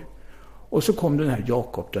kung. Och så kom den här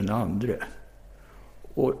Jakob den andre.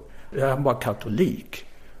 Och han var katolik.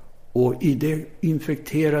 Och i det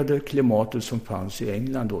infekterade klimatet som fanns i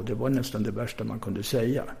England då, det var nästan det värsta man kunde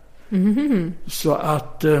säga. Så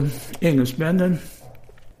att engelsmännen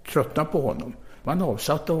tröttnade på honom. Man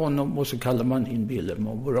avsatte honom och så kallade man in Wilhelm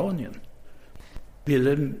av Oranien.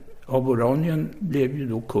 Wilhelm av Oranien blev ju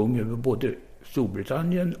då kung över både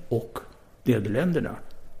Storbritannien och Nederländerna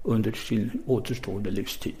under sin återstående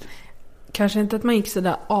livstid. Kanske inte att man gick så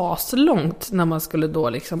där aslångt när man skulle då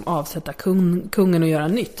liksom avsätta kungen och göra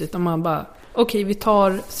nytt. Utan man bara, okej, vi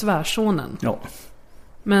tar svärsonen. Ja.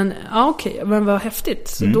 Men men vad häftigt.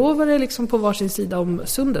 Så då var det liksom på varsin sida om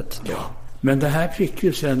sundet. Ja. Men det här fick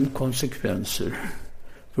ju sen konsekvenser.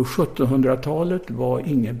 För 1700-talet var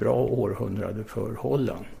ingen bra århundrade för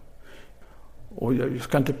Holland. Och jag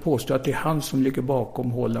ska inte påstå att det är han som ligger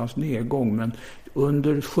bakom Hollands nedgång, men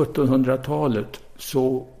under 1700-talet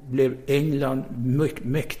så blev England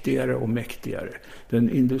mäktigare och mäktigare. Den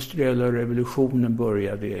industriella revolutionen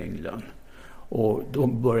började i England. Och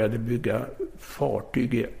de började bygga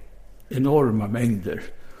fartyg i enorma mängder.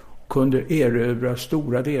 Kunde erövra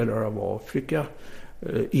stora delar av Afrika,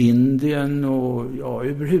 Indien och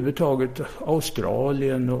överhuvudtaget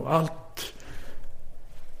Australien och allt.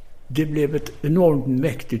 Det blev ett enormt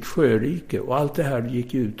mäktigt sjörike och allt det här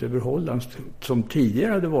gick ut över Holland som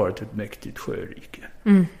tidigare hade varit ett mäktigt sjörike.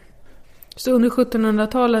 Så under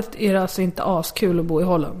 1700-talet är det alltså inte askul att bo i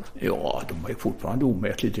Holland? Ja, de var ju fortfarande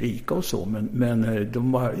omätligt rika och så, men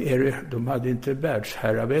de hade inte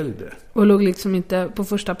världsherravälde. Och låg liksom inte på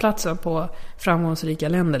första platsen på framgångsrika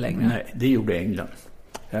länder längre? Nej, det gjorde England.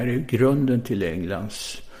 Det här är grunden till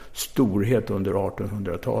Englands storhet under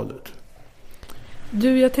 1800-talet.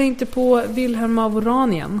 Du, jag tänkte på Wilhelm av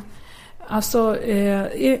Oranien. Alltså,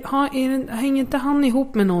 hänger inte han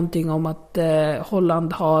ihop med någonting om att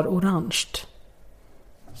Holland har orange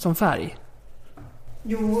som färg?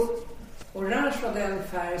 Jo, orange var den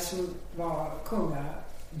färg som var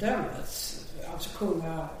kungadömets, alltså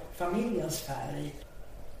kungafamiljens färg.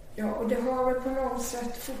 Ja, och det har väl på något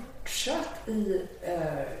sätt fortsatt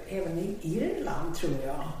även i Irland, tror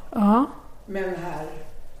jag. Ja. Med den här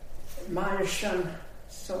marschen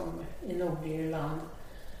som i Nordirland.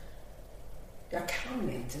 Jag kan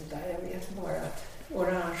inte det där. Jag vet bara att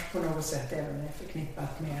orange på något sätt även är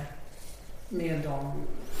förknippat med de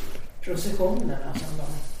processionerna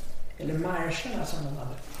eller marscherna som de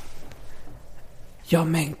hade. Ja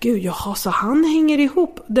men gud, jaha, så han hänger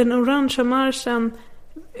ihop. Den orangea marschen,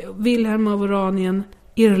 Wilhelm av Oranien,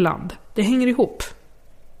 Irland. Det hänger ihop.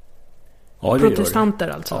 Ja, protestanter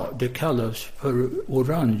alltså. Ja, det kallas för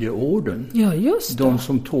Oranjeorden. Ja, just det. De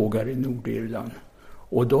som tågar i Nordirland.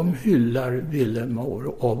 Och de hyllar Wilhelm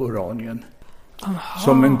av Oranien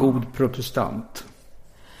som en god protestant.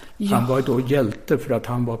 Ja. Han var då hjälte för att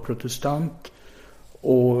han var protestant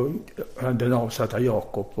och den avsatta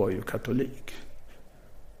Jakob var ju katolik.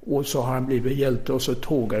 Och så har han blivit hjälte och så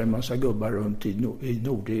tågar en massa gubbar runt i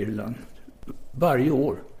Nordirland. Varje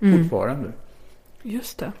år, fortfarande.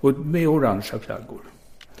 Just det. Och med orangea flaggor.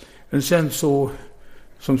 Men sen så,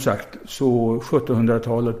 som sagt, så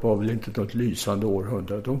 1700-talet var väl inte något lysande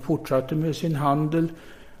århundrade. De fortsatte med sin handel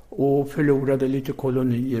och förlorade lite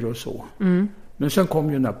kolonier och så. Men sen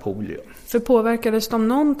kom ju Napoleon. För påverkades de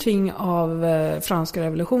någonting av franska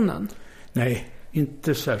revolutionen? Nej,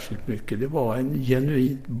 inte särskilt mycket. Det var en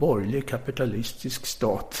genuint borgerlig kapitalistisk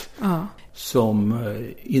stat som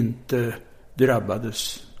inte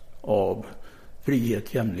drabbades av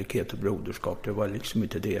frihet, jämlikhet och broderskap. Det var liksom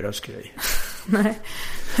inte deras grej. Nej.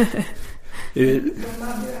 De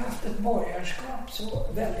hade ju haft ett borgerskap så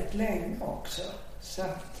väldigt länge också. Så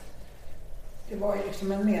att det var ju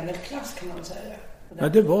liksom en medelklass kan man säga. Ja,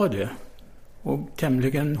 det var det. Och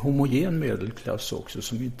tämligen homogen medelklass också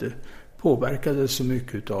som inte påverkades så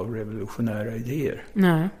mycket av revolutionära idéer.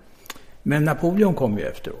 Nej. Men Napoleon kom ju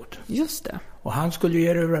efteråt. Just det. Och han skulle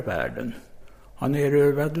erövra världen. Han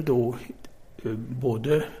erövrade då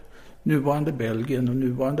både nuvarande Belgien och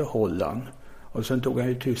nuvarande Holland. Och sen tog han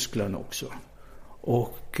ju Tyskland också.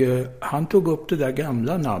 Och han tog upp det där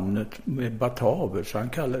gamla namnet med bataver. Så han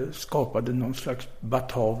skapade någon slags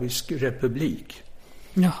batavisk republik.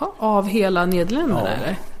 Jaha, av hela Nederländerna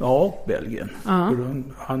eller? Ja, Belgien.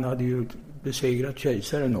 Han hade ju besegrat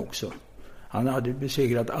kejsaren också. Han hade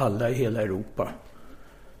besegrat alla i hela Europa.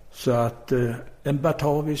 Så att en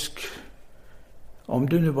batavisk, om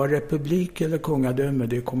det nu var republik eller kungadöme,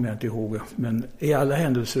 det kommer jag inte ihåg. Men i alla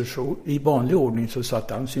händelser så, i vanlig ordning så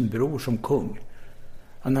satt han sin bror som kung.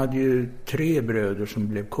 Han hade ju 3 bröder som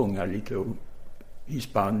blev kungar lite i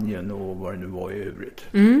Spanien och vad det nu var i övrigt.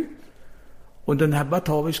 Och den här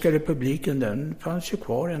bataviska republiken, den fanns ju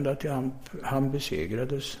kvar ända till han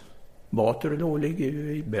besegrades. Waterloo ligger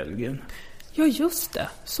ju i Belgien. Ja, just det.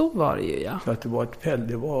 Så var det ju, ja. Så att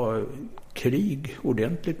det var krig,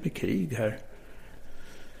 ordentligt med krig här.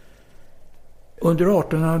 Under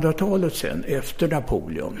 1800-talet sen, efter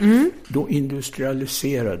Napoleon, då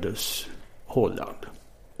industrialiserades Holland.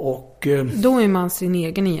 Och då är man sin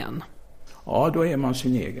egen igen. Ja, då är man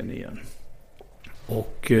sin egen igen.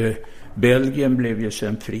 Och Belgien blev ju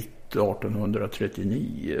sen fritt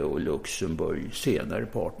 1839 och Luxemburg senare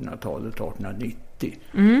på 1800-talet, 1890.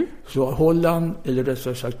 Så Holland, eller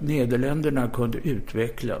rättare sagt Nederländerna, kunde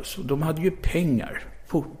utvecklas. Och de hade ju pengar,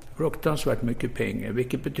 fruktansvärt mycket pengar,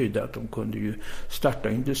 vilket betydde att de kunde ju starta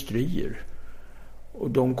industrier. Och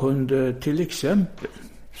de kunde till exempel,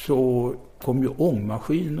 så kom ju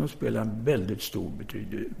ångmaskinen att spela en väldigt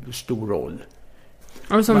stor roll.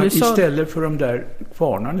 Istället för de där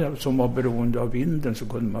kvarnarna som var beroende av vinden så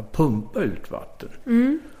kunde man pumpa ut vatten.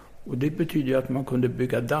 Och det betyder att man kunde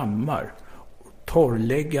bygga dammar,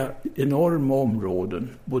 torrlägga enorma områden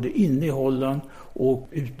både inne i Holland och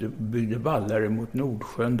byggde vallare mot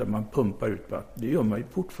Nordsjön där man pumpar ut vatten. Det gör man ju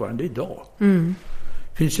fortfarande idag.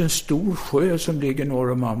 Det finns en stor sjö som ligger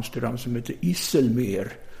norr om Amsterdam som heter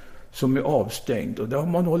Isselmeer, som är avstängd, och där har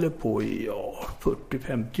man hållit på i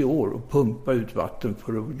 40-50 år och pumpa ut vatten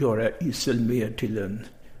för att göra Isselmeer till en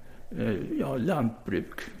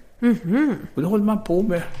lantbruk. Och det håller man på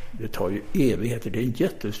med. Det tar ju evigheter. Det är en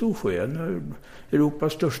jättestor sjö, en av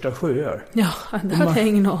Europas största sjöar. Ja, det hade jag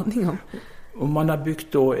ingen aning om. Och man har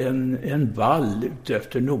byggt då en vall ute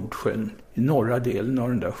efter Nordsjön, i norra delen av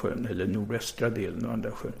den där sjön, eller nordvästra delen av den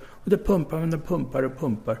där sjön. Och det pumpar man,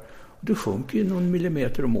 pumpar. Det sjunker ju någon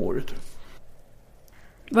millimeter om året.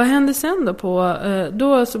 Vad händer sen då?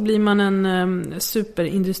 Då så blir man en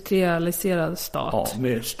superindustrialiserad stat. Ja,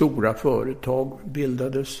 med stora företag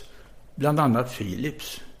bildades. Bland annat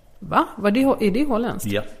Philips. Va? Är det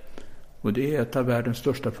holländskt? Ja. Och det är ett av världens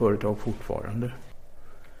största företag fortfarande.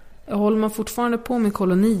 Håller man fortfarande på med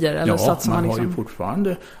kolonier? Eller ja, man har ju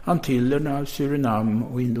fortfarande Antillerna, Surinam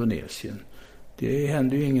och Indonesien. Det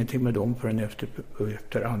hände ju ingenting med dem förrän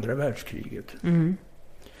efter andra världskriget.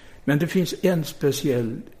 Men det finns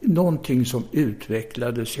någonting som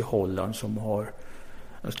utvecklades i Holland som har,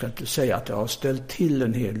 jag ska inte säga att det har ställt till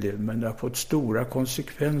en hel del, men det har fått stora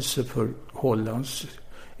konsekvenser för Hollands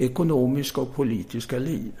ekonomiska och politiska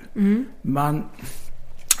liv. Man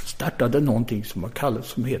startade någonting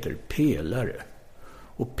som heter pelare.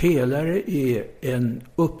 Och pelare är en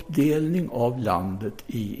uppdelning av landet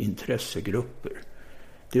i intressegrupper.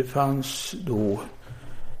 Det fanns då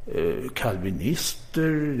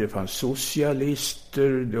kalvinister, det fanns socialister,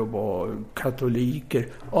 det var katoliker.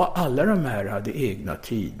 Och alla de här hade egna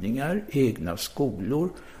tidningar, egna skolor.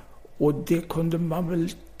 Och det kunde man väl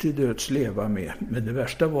till döds leva med. Men det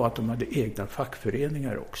värsta var att de hade egna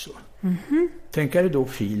fackföreningar också. Tänk er då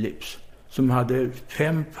Philips, som hade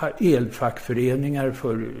 5 elfackföreningar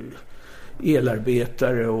för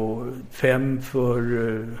elarbetare och 5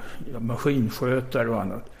 för maskinskötare och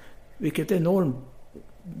annat. Vilket enormt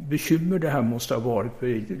bekymmer det här måste ha varit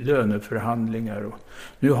för löneförhandlingar. Och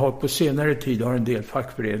nu har på senare tid har en del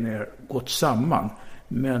fackföreningar gått samman.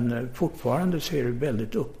 Men fortfarande så är det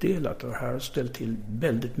väldigt uppdelat och det här har ställt till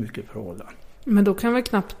väldigt mycket förhållanden. Men då kan väl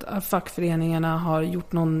knappt att fackföreningarna har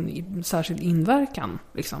gjort någon särskild inverkan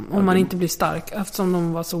liksom, om man inte blir stark eftersom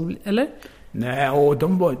de var så, eller? Nej, och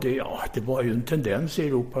det var ju en tendens i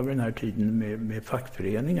Europa vid den här tiden med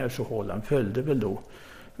fackföreningar, så Holland följde väl då.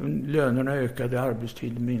 Lönerna ökade,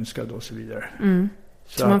 arbetstiden minskade och så vidare. Mm.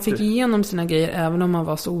 Så man fick igenom sina grejer även om man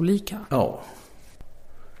var så olika? Ja.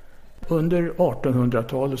 Under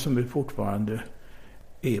 1800-talet som vi fortfarande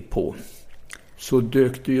är på så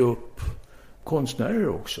dök det ju upp konstnärer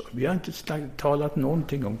också. Vi har inte talat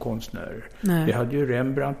någonting om konstnärer. Nej. Vi hade ju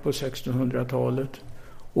Rembrandt på 1600-talet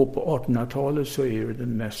och på 1800-talet så är det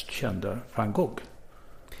den mest kända Van Gogh.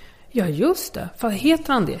 Ja, just det. Vad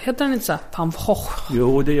heter han det? Heter han inte så här Van Gogh?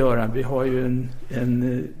 Jo, det gör han. Vi har ju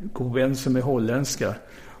en god vän som är holländska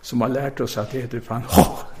som har lärt oss att det heter Van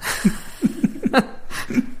Gogh.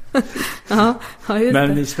 Ja,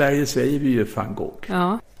 men i Sverige säger vi ju Van Gogh.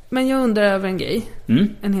 Ja, men jag undrar över en grej.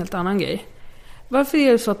 En helt annan grej. Varför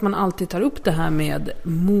är det så att man alltid tar upp det här med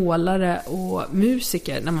målare och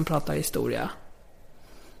musiker när man pratar historia?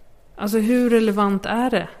 Alltså hur relevant är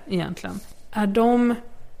det egentligen?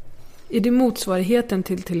 Är det motsvarigheten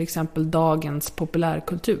till exempel dagens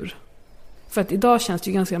populärkultur? För att idag känns det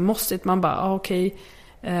ju ganska mossigt. Man bara,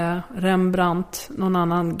 Rembrandt, någon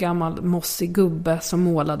annan gammal mossig gubbe som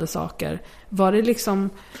målade saker. Var det liksom...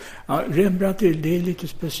 Ja, Rembrandt, det är lite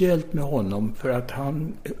speciellt med honom för att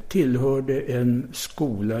han tillhörde en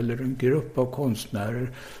skola eller en grupp av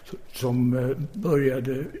konstnärer som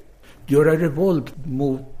började göra revolt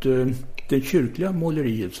mot det kyrkliga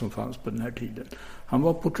måleriet som fanns på den här tiden. Han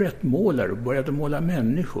var porträttmålare och började måla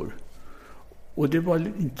människor. Och det var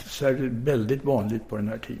inte så väldigt vanligt på den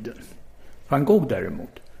här tiden. Van Gogh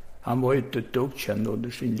däremot, han var inte ett dugg känd under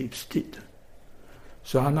sin livstid.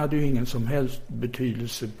 Så han hade ju ingen som helst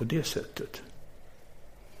betydelse på det sättet.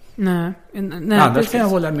 Nej, annars precis. kan jag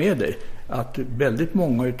hålla med dig att väldigt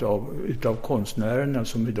många utav konstnärerna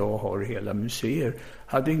som idag har hela museer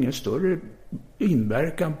hade ingen större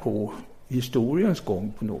inverkan på historiens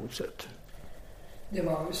gång på något sätt. Det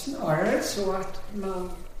var ju snarare så att man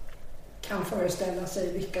kan föreställa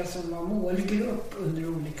sig vilka som var målgrupp under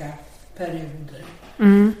olika perioder.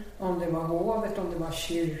 Mm. Om det var hovet, om det var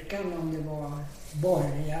kyrkan, om det var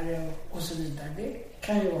borgare och så vidare. Det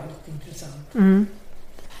kan ju vara lite intressant. Mm.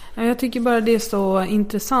 Jag tycker bara det är så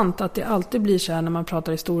intressant att det alltid blir så här när man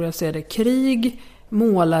pratar historia, så är det krig,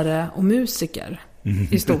 målare och musiker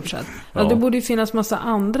i stort sett. Ja. Det borde ju finnas massa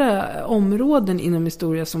andra områden inom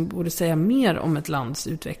historia som borde säga mer om ett lands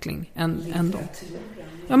utveckling än de.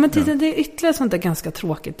 Ja, men det är ytterligare sånt där ganska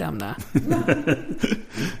tråkigt ämne.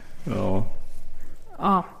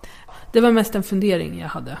 Ja, det var mest en fundering jag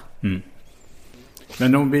hade. Mm.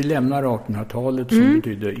 Men om vi lämnar 1800-talet som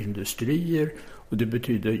betyder industrier och det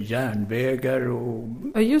betyder järnvägar och...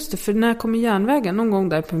 Ja, just det. För när kommer järnvägen? Någon gång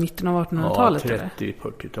där på mitten av 1800-talet? Ja,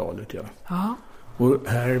 30-40-talet, ja. Ja. Och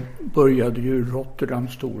här började ju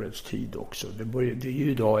Rotterdams storhetstid också. Det är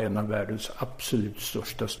ju idag en av världens absolut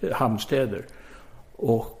största hamnstäder.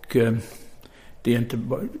 Och det är inte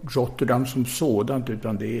bara Rotterdam som sådant,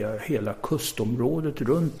 utan det är hela kustområdet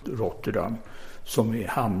runt Rotterdam som är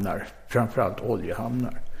hamnar, framförallt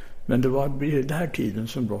oljehamnar. Men det var vid den här tiden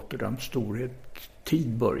som Rotterdams storhetstid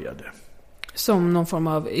började. Som någon form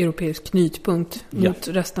av europeisk knytpunkt mot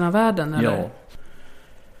resten av världen, eller? Ja.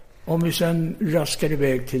 Om vi sen raskar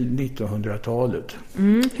iväg till 1900-talet.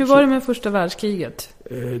 Hur var det med första världskriget?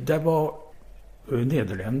 Där var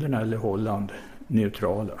Nederländerna eller Holland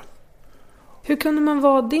neutrala. Hur kunde man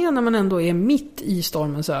vara det när man ändå är mitt i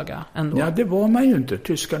stormens öga? Ändå? Ja, det var man ju inte.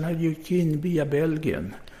 Tyskarna gick in via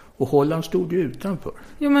Belgien. Och Holland stod ju utanför.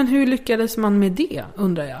 Jo, men hur lyckades man med det,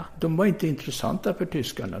 undrar jag? De var inte intressanta för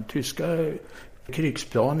tyskarna. Tyska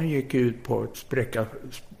krigsplanen gick ut på att spräcka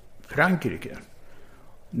Frankrike.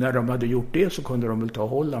 När de hade gjort det så kunde de väl ta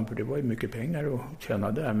Holland, för det var ju mycket pengar att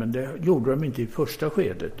tjäna där. Men det gjorde de inte i första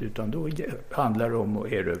skedet, utan då handlade det om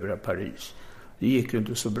att erövra Paris. Det gick ju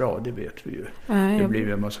inte så bra, det vet vi ju. Det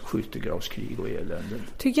blev en massa skyttegravskrig och elände.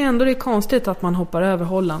 Tycker ändå det är konstigt att man hoppar över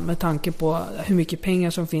Holland med tanke på hur mycket pengar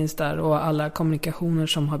som finns där och alla kommunikationer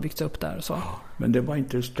som har byggts upp där och så. Men det var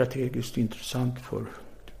inte strategiskt intressant för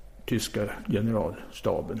tyska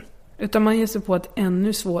generalstaben. Utan man ger sig på ett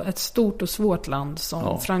ännu ett stort och svårt land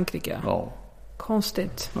som Frankrike. Ja.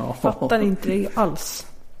 Konstigt. Ja. Fattar inte det alls.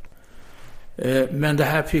 Men det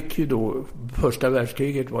här fick ju då, första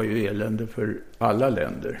världskriget var ju elände för alla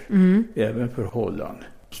länder, även för Holland.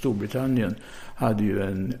 Storbritannien hade ju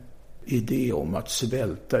en idé om att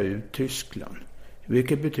svälta ut Tyskland,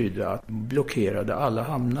 vilket betyder att blockerade alla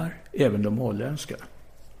hamnar, även de holländska.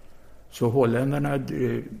 Så holländarna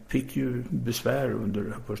fick ju besvär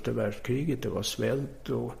under första världskriget. Det var svält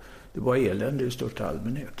och det var elände i största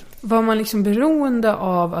allmänhet. Var man liksom beroende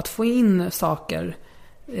av att få in saker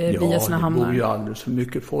via sina hamnar? Ja, det bor ju alldeles för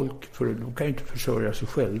mycket folk, för de kan ju inte försörja sig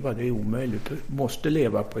själva. Det är omöjligt. De måste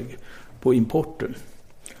leva på importen.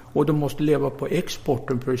 Och de måste leva på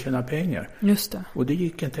exporten för att tjäna pengar. Just det. Och det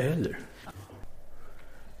gick inte heller.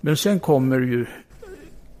 Men sen kommer ju...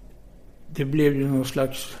 Det blev ju någon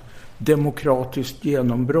slags demokratiskt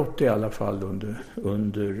genombrott i alla fall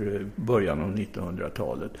under början av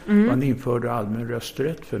 1900-talet. Man införde allmän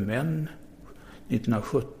rösträtt för män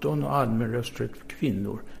 1917 och allmän rösträtt för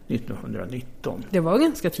kvinnor 1919. Det var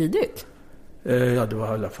ganska tidigt. Ja, det var i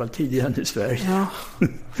alla fall tidigare än i Sverige. Ja.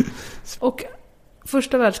 Och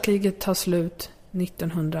första världskriget tar slut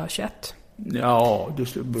 1921. Ja,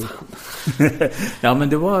 ja, men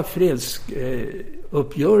det var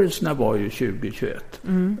uppgörelserna var ju 2021.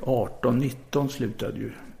 18-19 slutade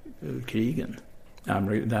ju krigen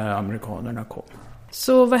när amerikanerna kom.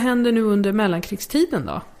 Så vad händer nu under mellankrigstiden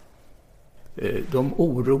då? De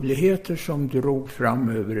oroligheter som drog fram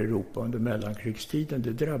över Europa under mellankrigstiden,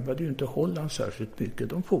 det drabbade ju inte Holland särskilt mycket.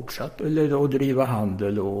 De fortsatte att driva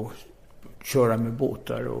handel och köra med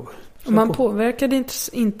båtar. Och man påverkade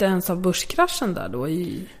inte ens av börskraschen där då?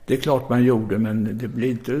 Det är klart man gjorde, men det blev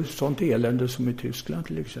inte sånt elände som i Tyskland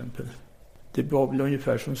till exempel. Det var väl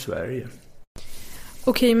ungefär som Sverige.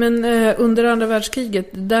 Okej, men under andra världskriget,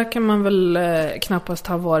 där kan man väl knappast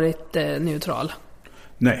ha varit neutral?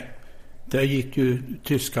 Nej. Där gick ju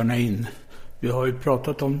tyskarna in. Vi har ju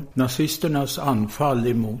pratat om nazisternas anfall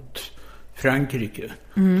emot Frankrike.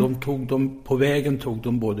 På vägen tog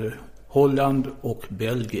de både Holland och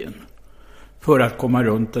Belgien för att komma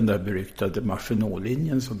runt den där beryktade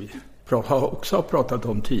Maginot-linjen som vi också har pratat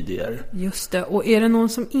om tidigare. Just det, och är det någon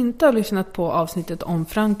som inte har lyssnat på avsnittet om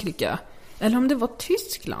Frankrike, eller om det var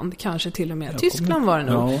Tyskland kanske till och med, Tyskland var det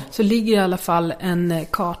nog, så ligger i alla fall en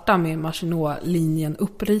karta med Maginot-linjen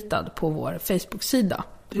uppritad på vår Facebook-sida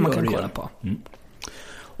som man kan kolla på.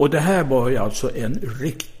 Och det här var ju alltså en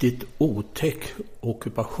riktigt otäck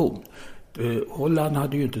ockupation. Holland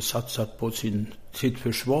hade ju inte satsat på sitt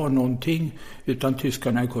försvar någonting, utan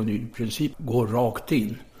tyskarna kunde i princip gå rakt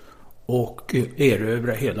in och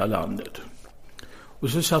erövra hela landet. Och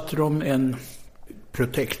så satte de en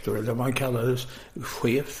protektor, eller man kallades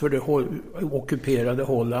chef för det ockuperade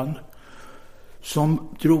Holland, som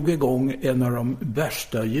drog igång en av de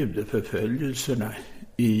värsta judeförföljelserna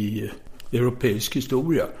i europeisk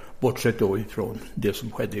historia, bortsett då ifrån det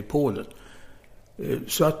som skedde i Polen.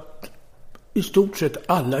 Så att i stort sett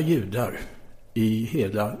alla judar i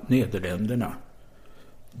hela Nederländerna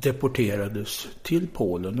deporterades till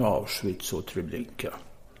Polen och Auschwitz och Treblinka.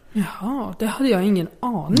 Jaha, det hade jag ingen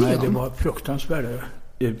aning om. Nej, det var fruktansvärda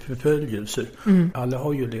förföljelser. Alla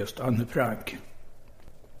har ju läst Anne Frank.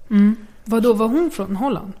 Vadå, var hon från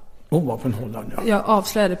Holland? Hon var från Holland, ja. Jag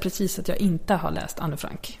avslöjade precis att jag inte har läst Anne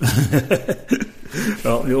Frank.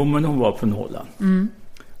 Ja, men hon var från Holland.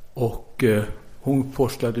 Och hon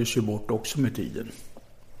forslades ju bort också med tiden.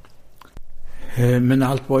 Men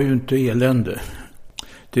allt var ju inte elände.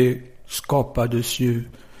 Det skapades ju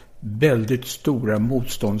väldigt stora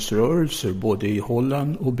motståndsrörelser både i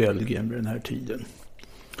Holland och Belgien vid den här tiden.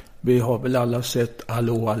 Vi har väl alla sett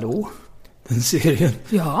Allå, Allå, den serien.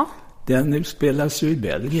 Ja. Den spelas ju i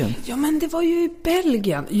Belgien. Ja, men det var ju i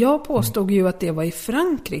Belgien. Jag påstod ju att det var i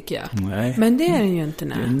Frankrike. Nej. Men det är det ju inte.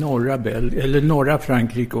 Det är norra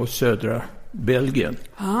Frankrike och södra Belgien.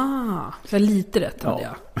 Så lite rätt hade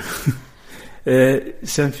jag.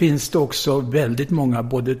 Sen finns det också väldigt många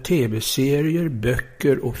både tv-serier,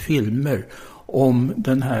 böcker och filmer om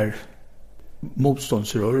den här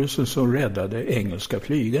motståndsrörelsen som räddade engelska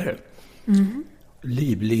flygare.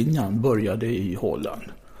 Livlinjen började i Holland.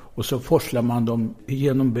 Och så forslar man dem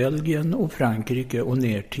genom Belgien och Frankrike och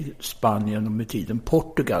ner till Spanien och med tiden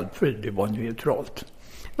Portugal, för det var neutralt.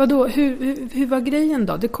 Vadå, hur var grejen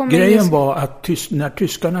då? Grejen var att när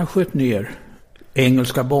tyskarna sköt ner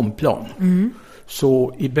engelska bombplan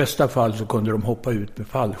så i bästa fall så kunde de hoppa ut med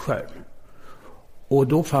fallskärm. Och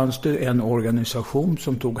då fanns det en organisation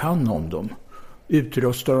som tog hand om dem.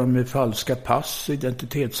 Utrustade dem med falska pass,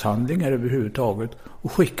 identitetshandlingar överhuvudtaget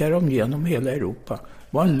och skickade dem genom hela Europa.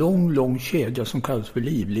 Det var en lång kedja som kallades för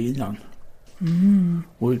livlinan.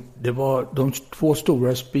 Och det var de 2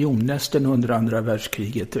 stora spionnästen under andra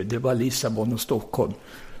världskriget. Det var Lissabon och Stockholm.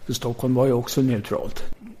 För Stockholm var ju också neutralt.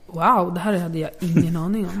 Wow, det här hade jag ingen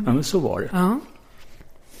aning om. Ja, men så var det. Ja.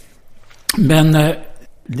 Men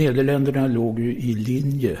Nederländerna låg ju i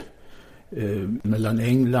linje mellan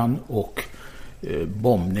England och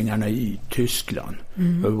bombningarna i Tyskland.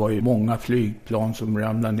 Det var ju många flygplan som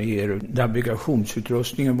ramlade ner.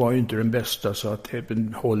 Navigationsutrustningen var ju inte den bästa, så att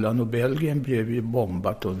även Holland och Belgien blev ju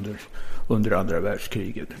bombat under andra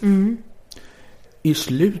världskriget. I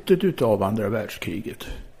slutet av andra världskriget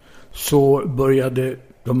så började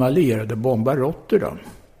de allierade bomba Rotterdam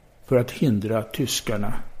för att hindra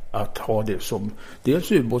tyskarna att ha det som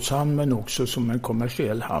dels ubåtshamn men också som en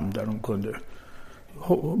kommersiell hamn där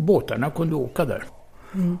båtarna kunde åka där.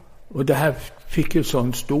 Och det här fick ju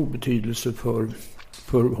sån stor betydelse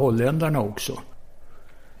för holländarna också.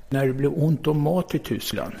 När det blev ont om mat i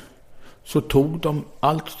Tyskland så tog de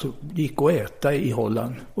allt som gick att äta i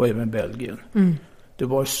Holland och även Belgien. Det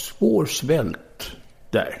var svår svält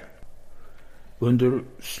där. Under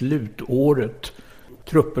slutåret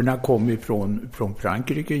trupperna kom från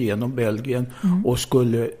Frankrike genom Belgien och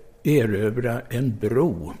skulle erövra en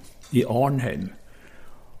bro i Arnhem.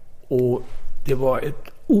 Och det var ett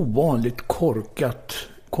ovanligt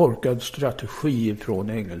korkad strategi från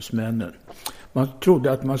engelsmännen. Man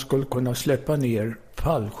trodde att man skulle kunna släppa ner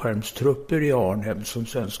fallskärmstrupper i Arnhem som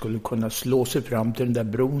sen skulle kunna slå sig fram till den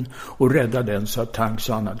där bron och rädda den så att tanks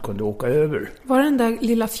och annat kunde åka över. Var det den där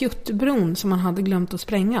lilla fjuttbron som man hade glömt att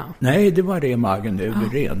spränga? Nej, det var Remagen över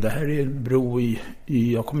Ren. Det här är en bro i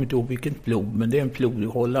jag kommer inte ihåg vilken flod, men det är en flod i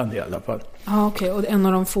Holland i alla fall. Ja, okej. Och en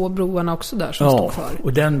av de få broarna också där som stod kvar. Ja,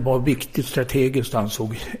 och den var viktigt strategiskt,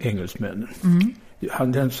 ansåg engelsmännen.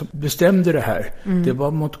 Den som bestämde det här, det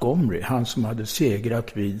var Montgomery, han som hade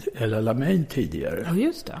segrat vid El Alamein tidigare. Ja,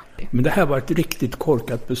 just det. Men det här var ett riktigt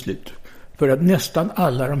korkat beslut. För att nästan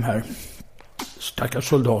alla de här stackars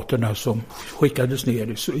soldaterna som skickades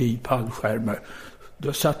ner i fallskärmar,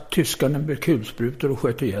 då satt tyskarna med kulsprutor och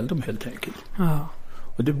sköt ihjäl dem helt enkelt. Ja.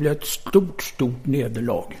 Och det blev ett stort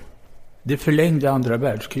nederlag. Det förlängde andra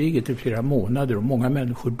världskriget i flera månader och många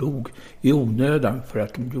människor dog i onödan för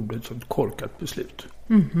att de gjorde ett sådant korkat beslut.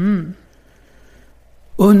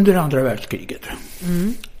 Under andra världskriget,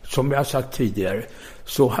 som jag har sagt tidigare,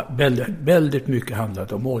 så väldigt mycket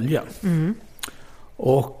handlade om olja.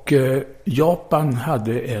 Och Japan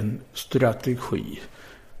hade en strategi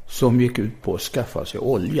som gick ut på att skaffa sig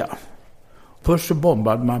olja. Först så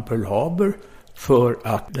bombade man Pearl Harbor för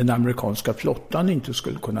att den amerikanska flottan inte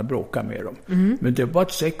skulle kunna bråka med dem. Men det var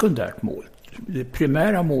ett sekundärt mål. Det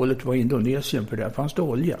primära målet var Indonesien, för där fanns det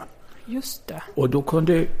olja. Just det. Och då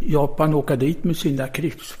kunde Japan åka dit med sina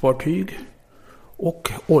krigsfartyg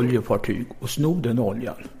och oljefartyg och sno den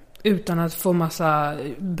oljan. Utan att få massa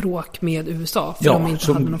bråk med USA, för de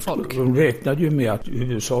inte hade någon folk. De räknade ju med att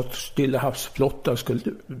USAs Stilla havsflotta skulle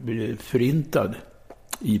bli förintad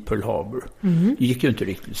i Pearl Harbor. Det gick ju inte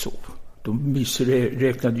riktigt så. De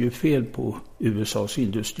räknade ju fel på USAs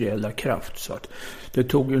industriella kraft, så att det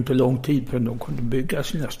tog ju inte lång tid för de kunde bygga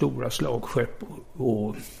sina stora slagskepp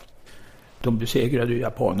och de besegrade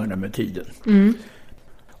japanerna med tiden.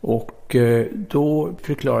 Och då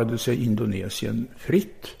förklarade sig Indonesien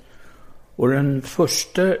fritt. Och den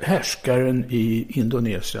första härskaren i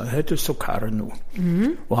Indonesien hette Sukarno.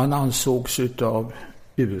 Och han ansågs av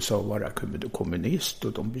USA vara kommunist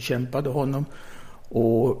och de bekämpade honom.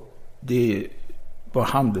 Och det var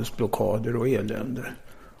handelsblockader och elände.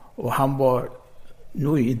 Och han var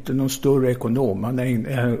nog inte någon större ekonom. Han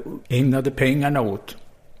ägnade pengarna åt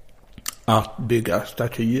att bygga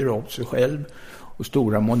statyer av sig själv och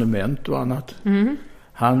stora monument och annat.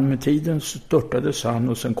 Han med tiden störtades han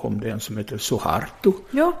och sen kom det en som heter Suharto.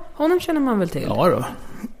 Ja, honom känner man väl till. Ja då.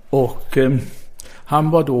 Och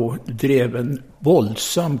han drev en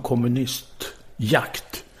våldsam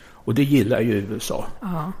kommunistjakt. Och det gillar ju USA.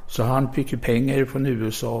 Så han fick ju pengar från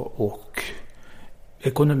USA och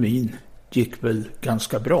ekonomin gick väl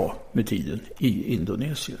ganska bra med tiden i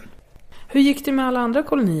Indonesien. Hur gick det med alla andra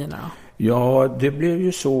kolonierna? Ja, det blev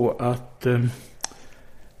ju så att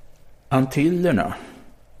Antillerna,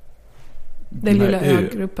 den lilla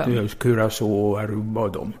ögruppen, Curacao och Aruba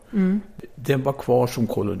och dem, den var kvar som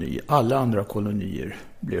koloni. Alla andra kolonier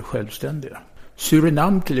blev självständiga.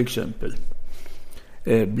 Surinam till exempel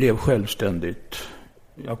blev självständigt.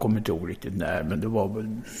 Jag kommer inte ihåg riktigt när, men det var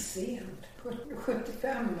väl sent,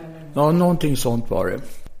 75 eller? Ja, någonting sånt var det.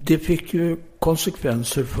 Det fick ju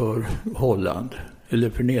konsekvenser för Holland eller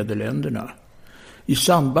för Nederländerna. I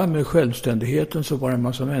samband med självständigheten så var det en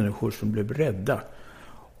massa människor som blev rädda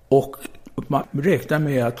och Och man räknar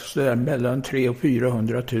med att så där mellan 300 och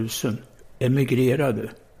 400 000 emigrerade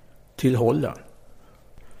till Holland.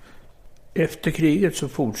 Efter kriget så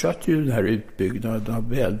fortsatte ju den här utbyggnaden av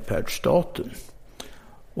välfärdsstaten.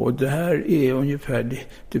 Och det här är ungefär,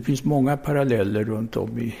 det finns många paralleller runt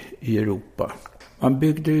om i Europa. Man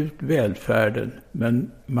byggde ut välfärden,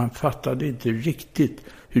 men man fattade inte riktigt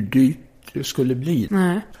hur dyrt det skulle bli.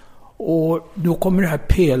 Nej. Och då kommer det här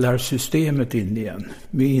pelarsystemet in igen,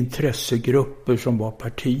 med intressegrupper som var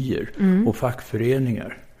partier och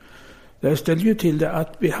fackföreningar. Det ställde ju till det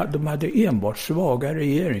att de hade enbart svaga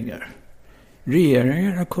regeringar.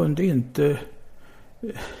 Regeringarna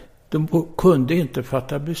kunde inte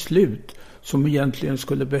fatta beslut som egentligen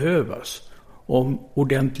skulle behövas om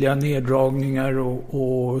ordentliga neddragningar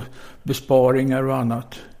och besparingar och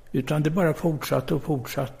annat. Utan det bara fortsatte och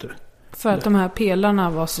fortsatte. För att de här pelarna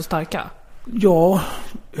var så starka? Ja,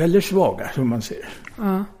 eller svaga som man ser.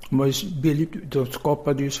 Ja. De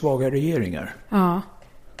skapade ju svaga regeringar. Ja.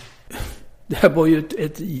 Det här var ju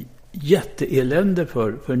ett jätteelände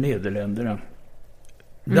för Nederländerna.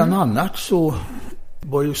 Bland annat så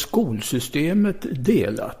var ju skolsystemet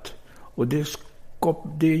delat. Och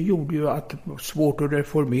det gjorde ju att det var svårt att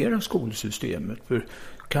reformera skolsystemet. För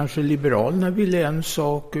kanske liberalerna ville en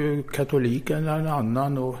sak, katolikerna en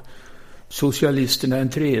annan och socialisterna en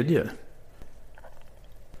tredje.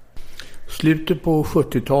 Slutet på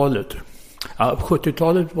 70-talet. Ja,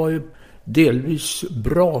 70-talet var ju delvis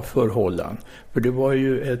bra för Holland. För det var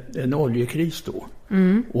ju en oljekris då.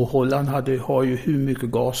 Och Holland har ju hur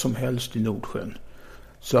mycket gas som helst i Nordsjön.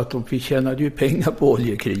 Så att de tjänade ju pengar på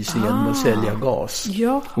oljekrisen genom att sälja gas.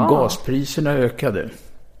 Jaha. Och gaspriserna ökade.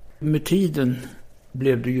 Med tiden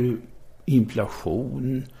blev det ju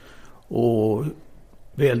inflation och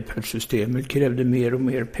välfärdssystemet krävde mer och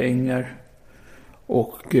mer pengar.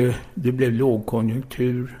 Och det blev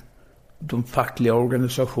lågkonjunktur. De fackliga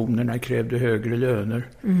organisationerna krävde högre löner.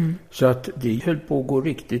 Så att det höll på att gå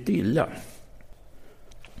riktigt illa.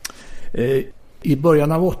 I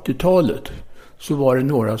början av 80-talet så var det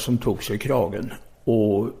några som tog sig kragen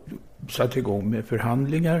och satte igång med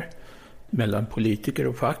förhandlingar mellan politiker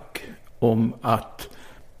och fack om att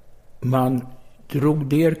man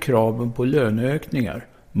drog ner kraven på löneökningar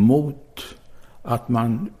mot att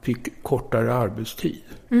man fick kortare arbetstid.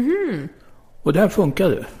 Och det här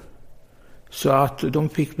funkade. Så att de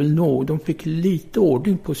fick lite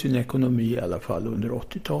ordning på sin ekonomi i alla fall under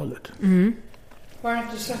 80-talet. Var det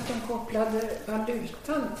inte så att de kopplade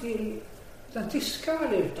valutan till den tyska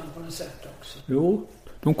valutan på något sätt också? Jo,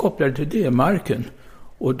 de kopplade till D-marken.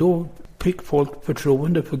 Och då fick folk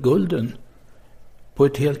förtroende för gulden på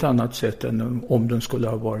ett helt annat sätt än om den skulle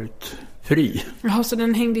ha varit fri. Jaha, så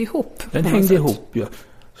den hängde ihop? Den hängde ihop, ja.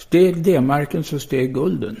 Steg D-marken så steg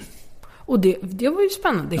gulden. Och det var ju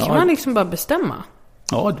spännande. Det kan man liksom bara bestämma.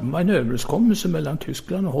 Ja, det var en överenskommelse mellan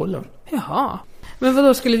Tyskland och Holland. Jaha. Men vad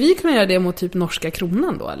då, skulle vi kunna göra det mot typ norska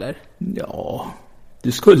kronan då, eller? Ja,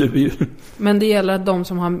 det skulle vi ju. Men det gäller att de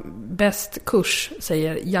som har bäst kurs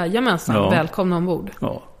säger jajamensan, välkomna ombord.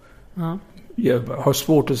 Ja. Jag har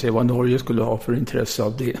svårt att se vad Norge skulle ha för intresse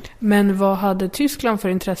av det. Men vad hade Tyskland för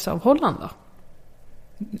intresse av Holland då?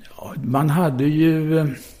 Ja, man hade ju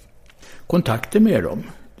kontakter med dem.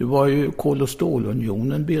 Det var ju Kol- och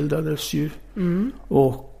stålunionen bildades ju.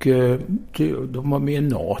 Och de var med i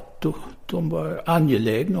NATO. De var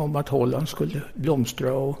angelägna om att Holland skulle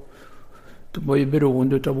blomstra. Och de var ju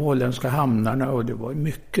beroende av holländska hamnarna och det var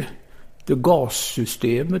mycket.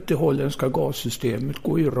 Det holländska gassystemet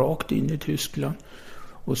går ju rakt in i Tyskland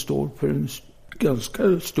och står för en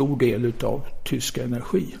ganska stor del av tysk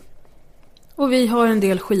energi. Och vi har en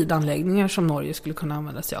del skidanläggningar som Norge skulle kunna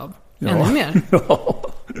använda sig av. Ännu mer?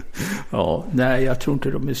 Ja, nej, jag tror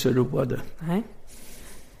inte de är så roade. Nej.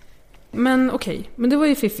 Men okej, men det var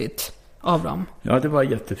ju fiffigt av dem. Ja, det var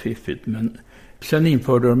jättefiffigt, men sen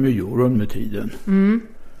införde de ju euron med tiden.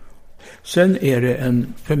 Sen är det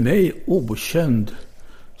en för mig okänd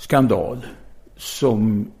skandal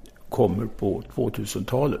som kommer på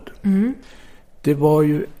 2000-talet. Det var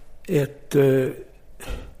ju ett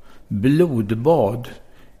blodbad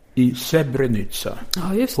i Srebrenica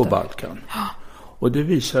på Balkan. Och det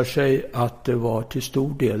visar sig att det var till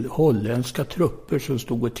stor del holländska trupper som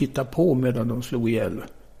stod och tittade på medan de slog ihjäl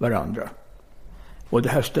varandra. Och det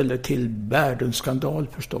här ställde till världens skandal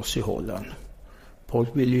förstås i Holland. Folk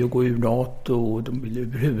ville ju gå ur NATO och de ville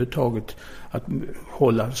överhuvudtaget att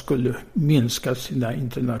Holland skulle minska sina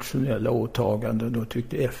internationella åtaganden och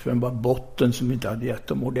tyckte FN var botten som inte hade gett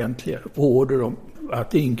dem ordentliga order om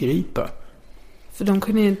att ingripa. För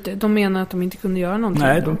de menar att de inte kunde göra någonting?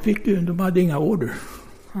 Nej, de hade inga order.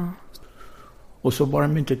 Och så var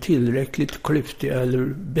de inte tillräckligt klyftiga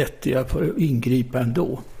eller vettiga för att ingripa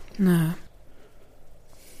ändå. Nej.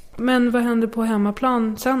 Men vad hände på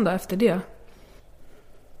hemmaplan sen då efter det?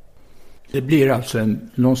 Det blir alltså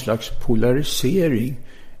någon slags polarisering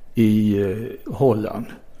i Holland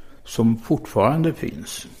som fortfarande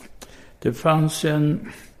finns. Det fanns en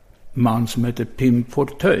man som hette Pim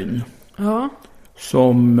Fortuyn. Ja.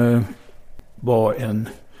 Som var en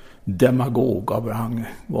demagog. Han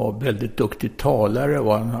var väldigt duktig talare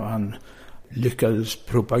och han lyckades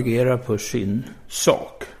propagera för sin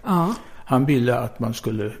sak. Ja. Han ville att man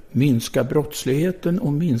skulle minska brottsligheten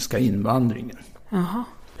och minska invandringen. Aha.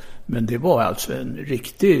 Men det var alltså en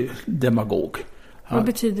riktig demagog. Vad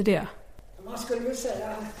betyder det? Man skulle väl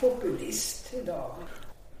säga populist idag.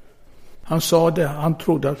 Han sa det, han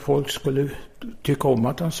trodde att folk skulle tycka om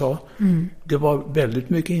att han sa. Det var väldigt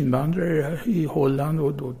mycket invandrare i Holland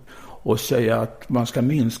och säga att man ska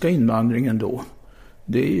minska invandringen då.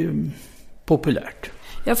 Det är ju populärt.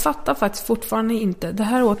 Jag fattar faktiskt fortfarande inte. Det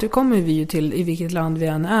här återkommer vi ju till i vilket land vi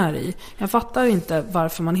än är i. Jag fattar inte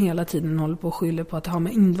varför man hela tiden håller på och skyller på att det har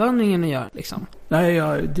med invandringen att göra. Liksom. Nej,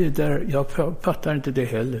 jag fattar inte det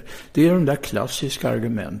heller. Det är de där klassiska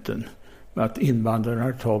argumenten. Att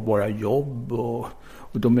invandrarna tar våra jobb och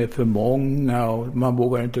de är för många och man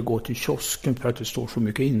vågar inte gå till kiosken för att det står så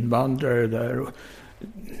mycket invandrare där. Och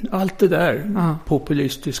allt det där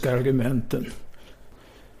populistiska argumenten.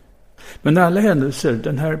 Men alla händelser,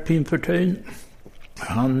 den här Pim Fortuyn,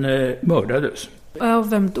 han mördades. Ja,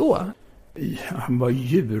 vem då? Han var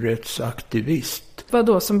djurrättsaktivist. Vad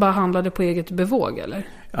då, som bara handlade på eget bevåg, eller?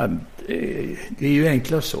 Ja, det är ju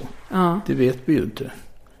enklast så. Ja. Det vet vi ju inte.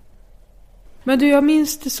 Men du, jag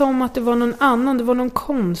minns det som att det var någon annan, det var någon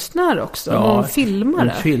konstnär också, någon filmare.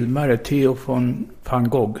 En filmare, Theo von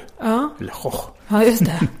Gogh. Ja. Eller Gogh. Ja, just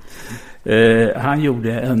det. Han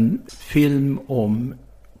gjorde en film om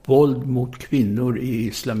våld mot kvinnor i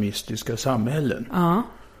islamistiska samhällen. Ja.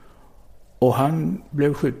 Och han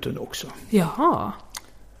blev skjuten också. Jaha.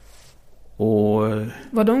 Och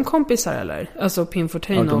var de kompisar eller? Alltså Pim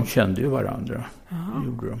Fortuyn och... Ja, de kände ju varandra. Det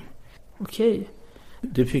gjorde de. Okej.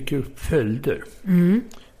 Det fick ju följder.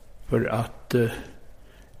 För att det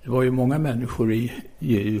var ju många människor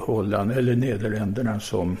i Holland eller Nederländerna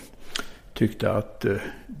som tyckte att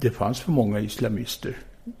det fanns för många islamister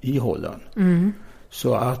i Holland.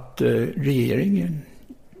 Så att regeringen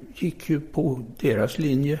gick ju på deras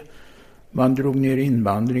linje. Man drog ner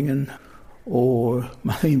invandringen och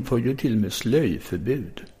man införde ju till och med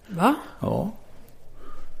slöjförbud. Va? Ja.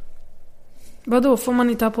 Vadå, får man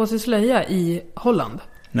inte ha på sig slöja i Holland?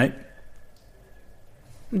 Nej.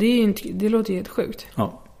 Det låter ju helt sjukt.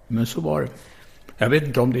 Ja, men så var det. Jag vet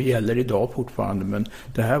inte om det gäller idag fortfarande, men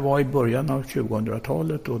det här var i början av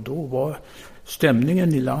 2000-talet och då var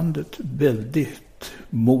stämningen i landet väldigt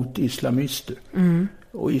mot islamister.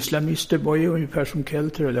 Och islamister var ju ungefär som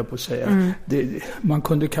kelter, höll jag på att säga. Man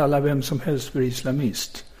kunde kalla vem som helst för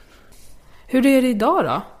islamist. Hur är det idag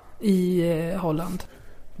då i Holland?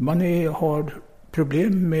 Man har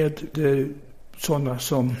problem med sådana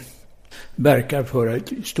som verkar för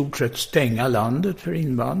att i stort sett stänga landet för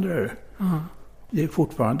invandrare. Det är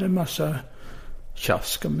fortfarande en massa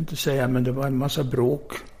tjafs, kan man inte säga, men det var en massa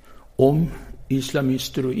bråk om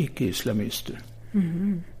islamister och icke-islamister.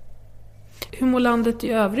 Hur mår landet i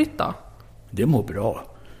övrigt då? Det mår bra.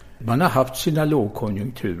 Man har haft sina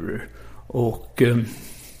lågkonjunkturer och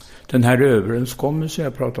den här överenskommelsen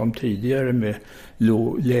jag pratade om tidigare med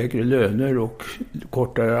lägre löner och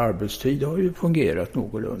kortare arbetstid har ju fungerat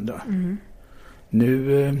någorlunda.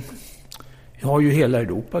 Nu har ju hela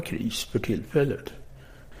Europa kris för tillfället.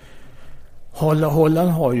 Holland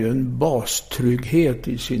har ju en bastrygghet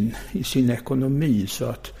i sin ekonomi så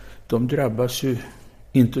att de drabbas ju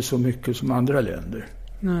inte så mycket som andra länder.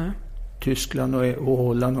 Nej. Tyskland och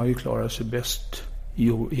Holland har ju klarat sig bäst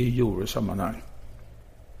i eurosammanhang.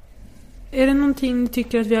 Är det någonting ni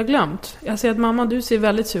tycker att vi har glömt? Jag ser att mamma, du ser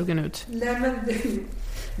väldigt sugen ut. Nej, men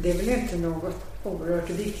det är väl inte något oerhört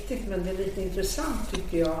viktigt, men det är lite intressant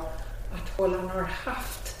tycker jag att Holland har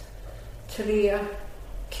haft 3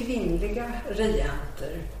 kvinnliga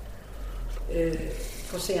regenter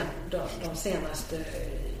på de senaste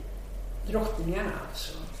drottningarna.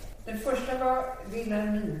 Alltså. Den första var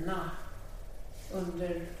Wilhelmina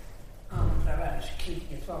under andra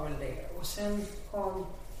världskriget var väl det. Och sen kom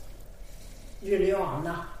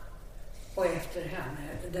Juliana och efter henne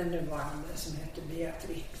den nuvarande som heter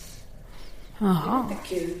Beatrix. Aha.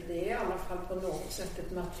 Det är lite kul. Det är i alla fall på något sätt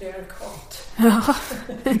ett matriarkat. Ja.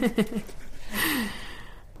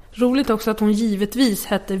 Roligt också att hon givetvis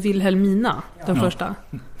hette Wilhelmina, den första.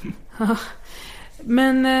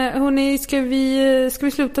 Men hörni, ska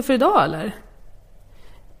vi sluta för idag eller?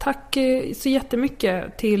 Tack så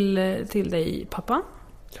jättemycket till dig pappa.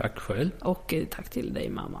 Tack själv. Och tack till dig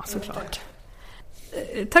mamma såklart.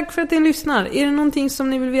 Tack för att ni lyssnar. Är det någonting som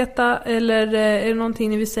ni vill veta eller är det någonting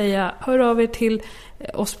ni vill säga, hör av er till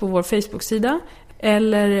oss på vår Facebook-sida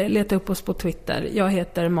eller leta upp oss på Twitter. Jag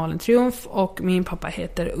heter Malin Triumf och min pappa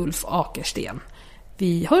heter Ulf Akersten.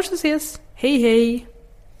 Vi hörs och ses. Hej hej!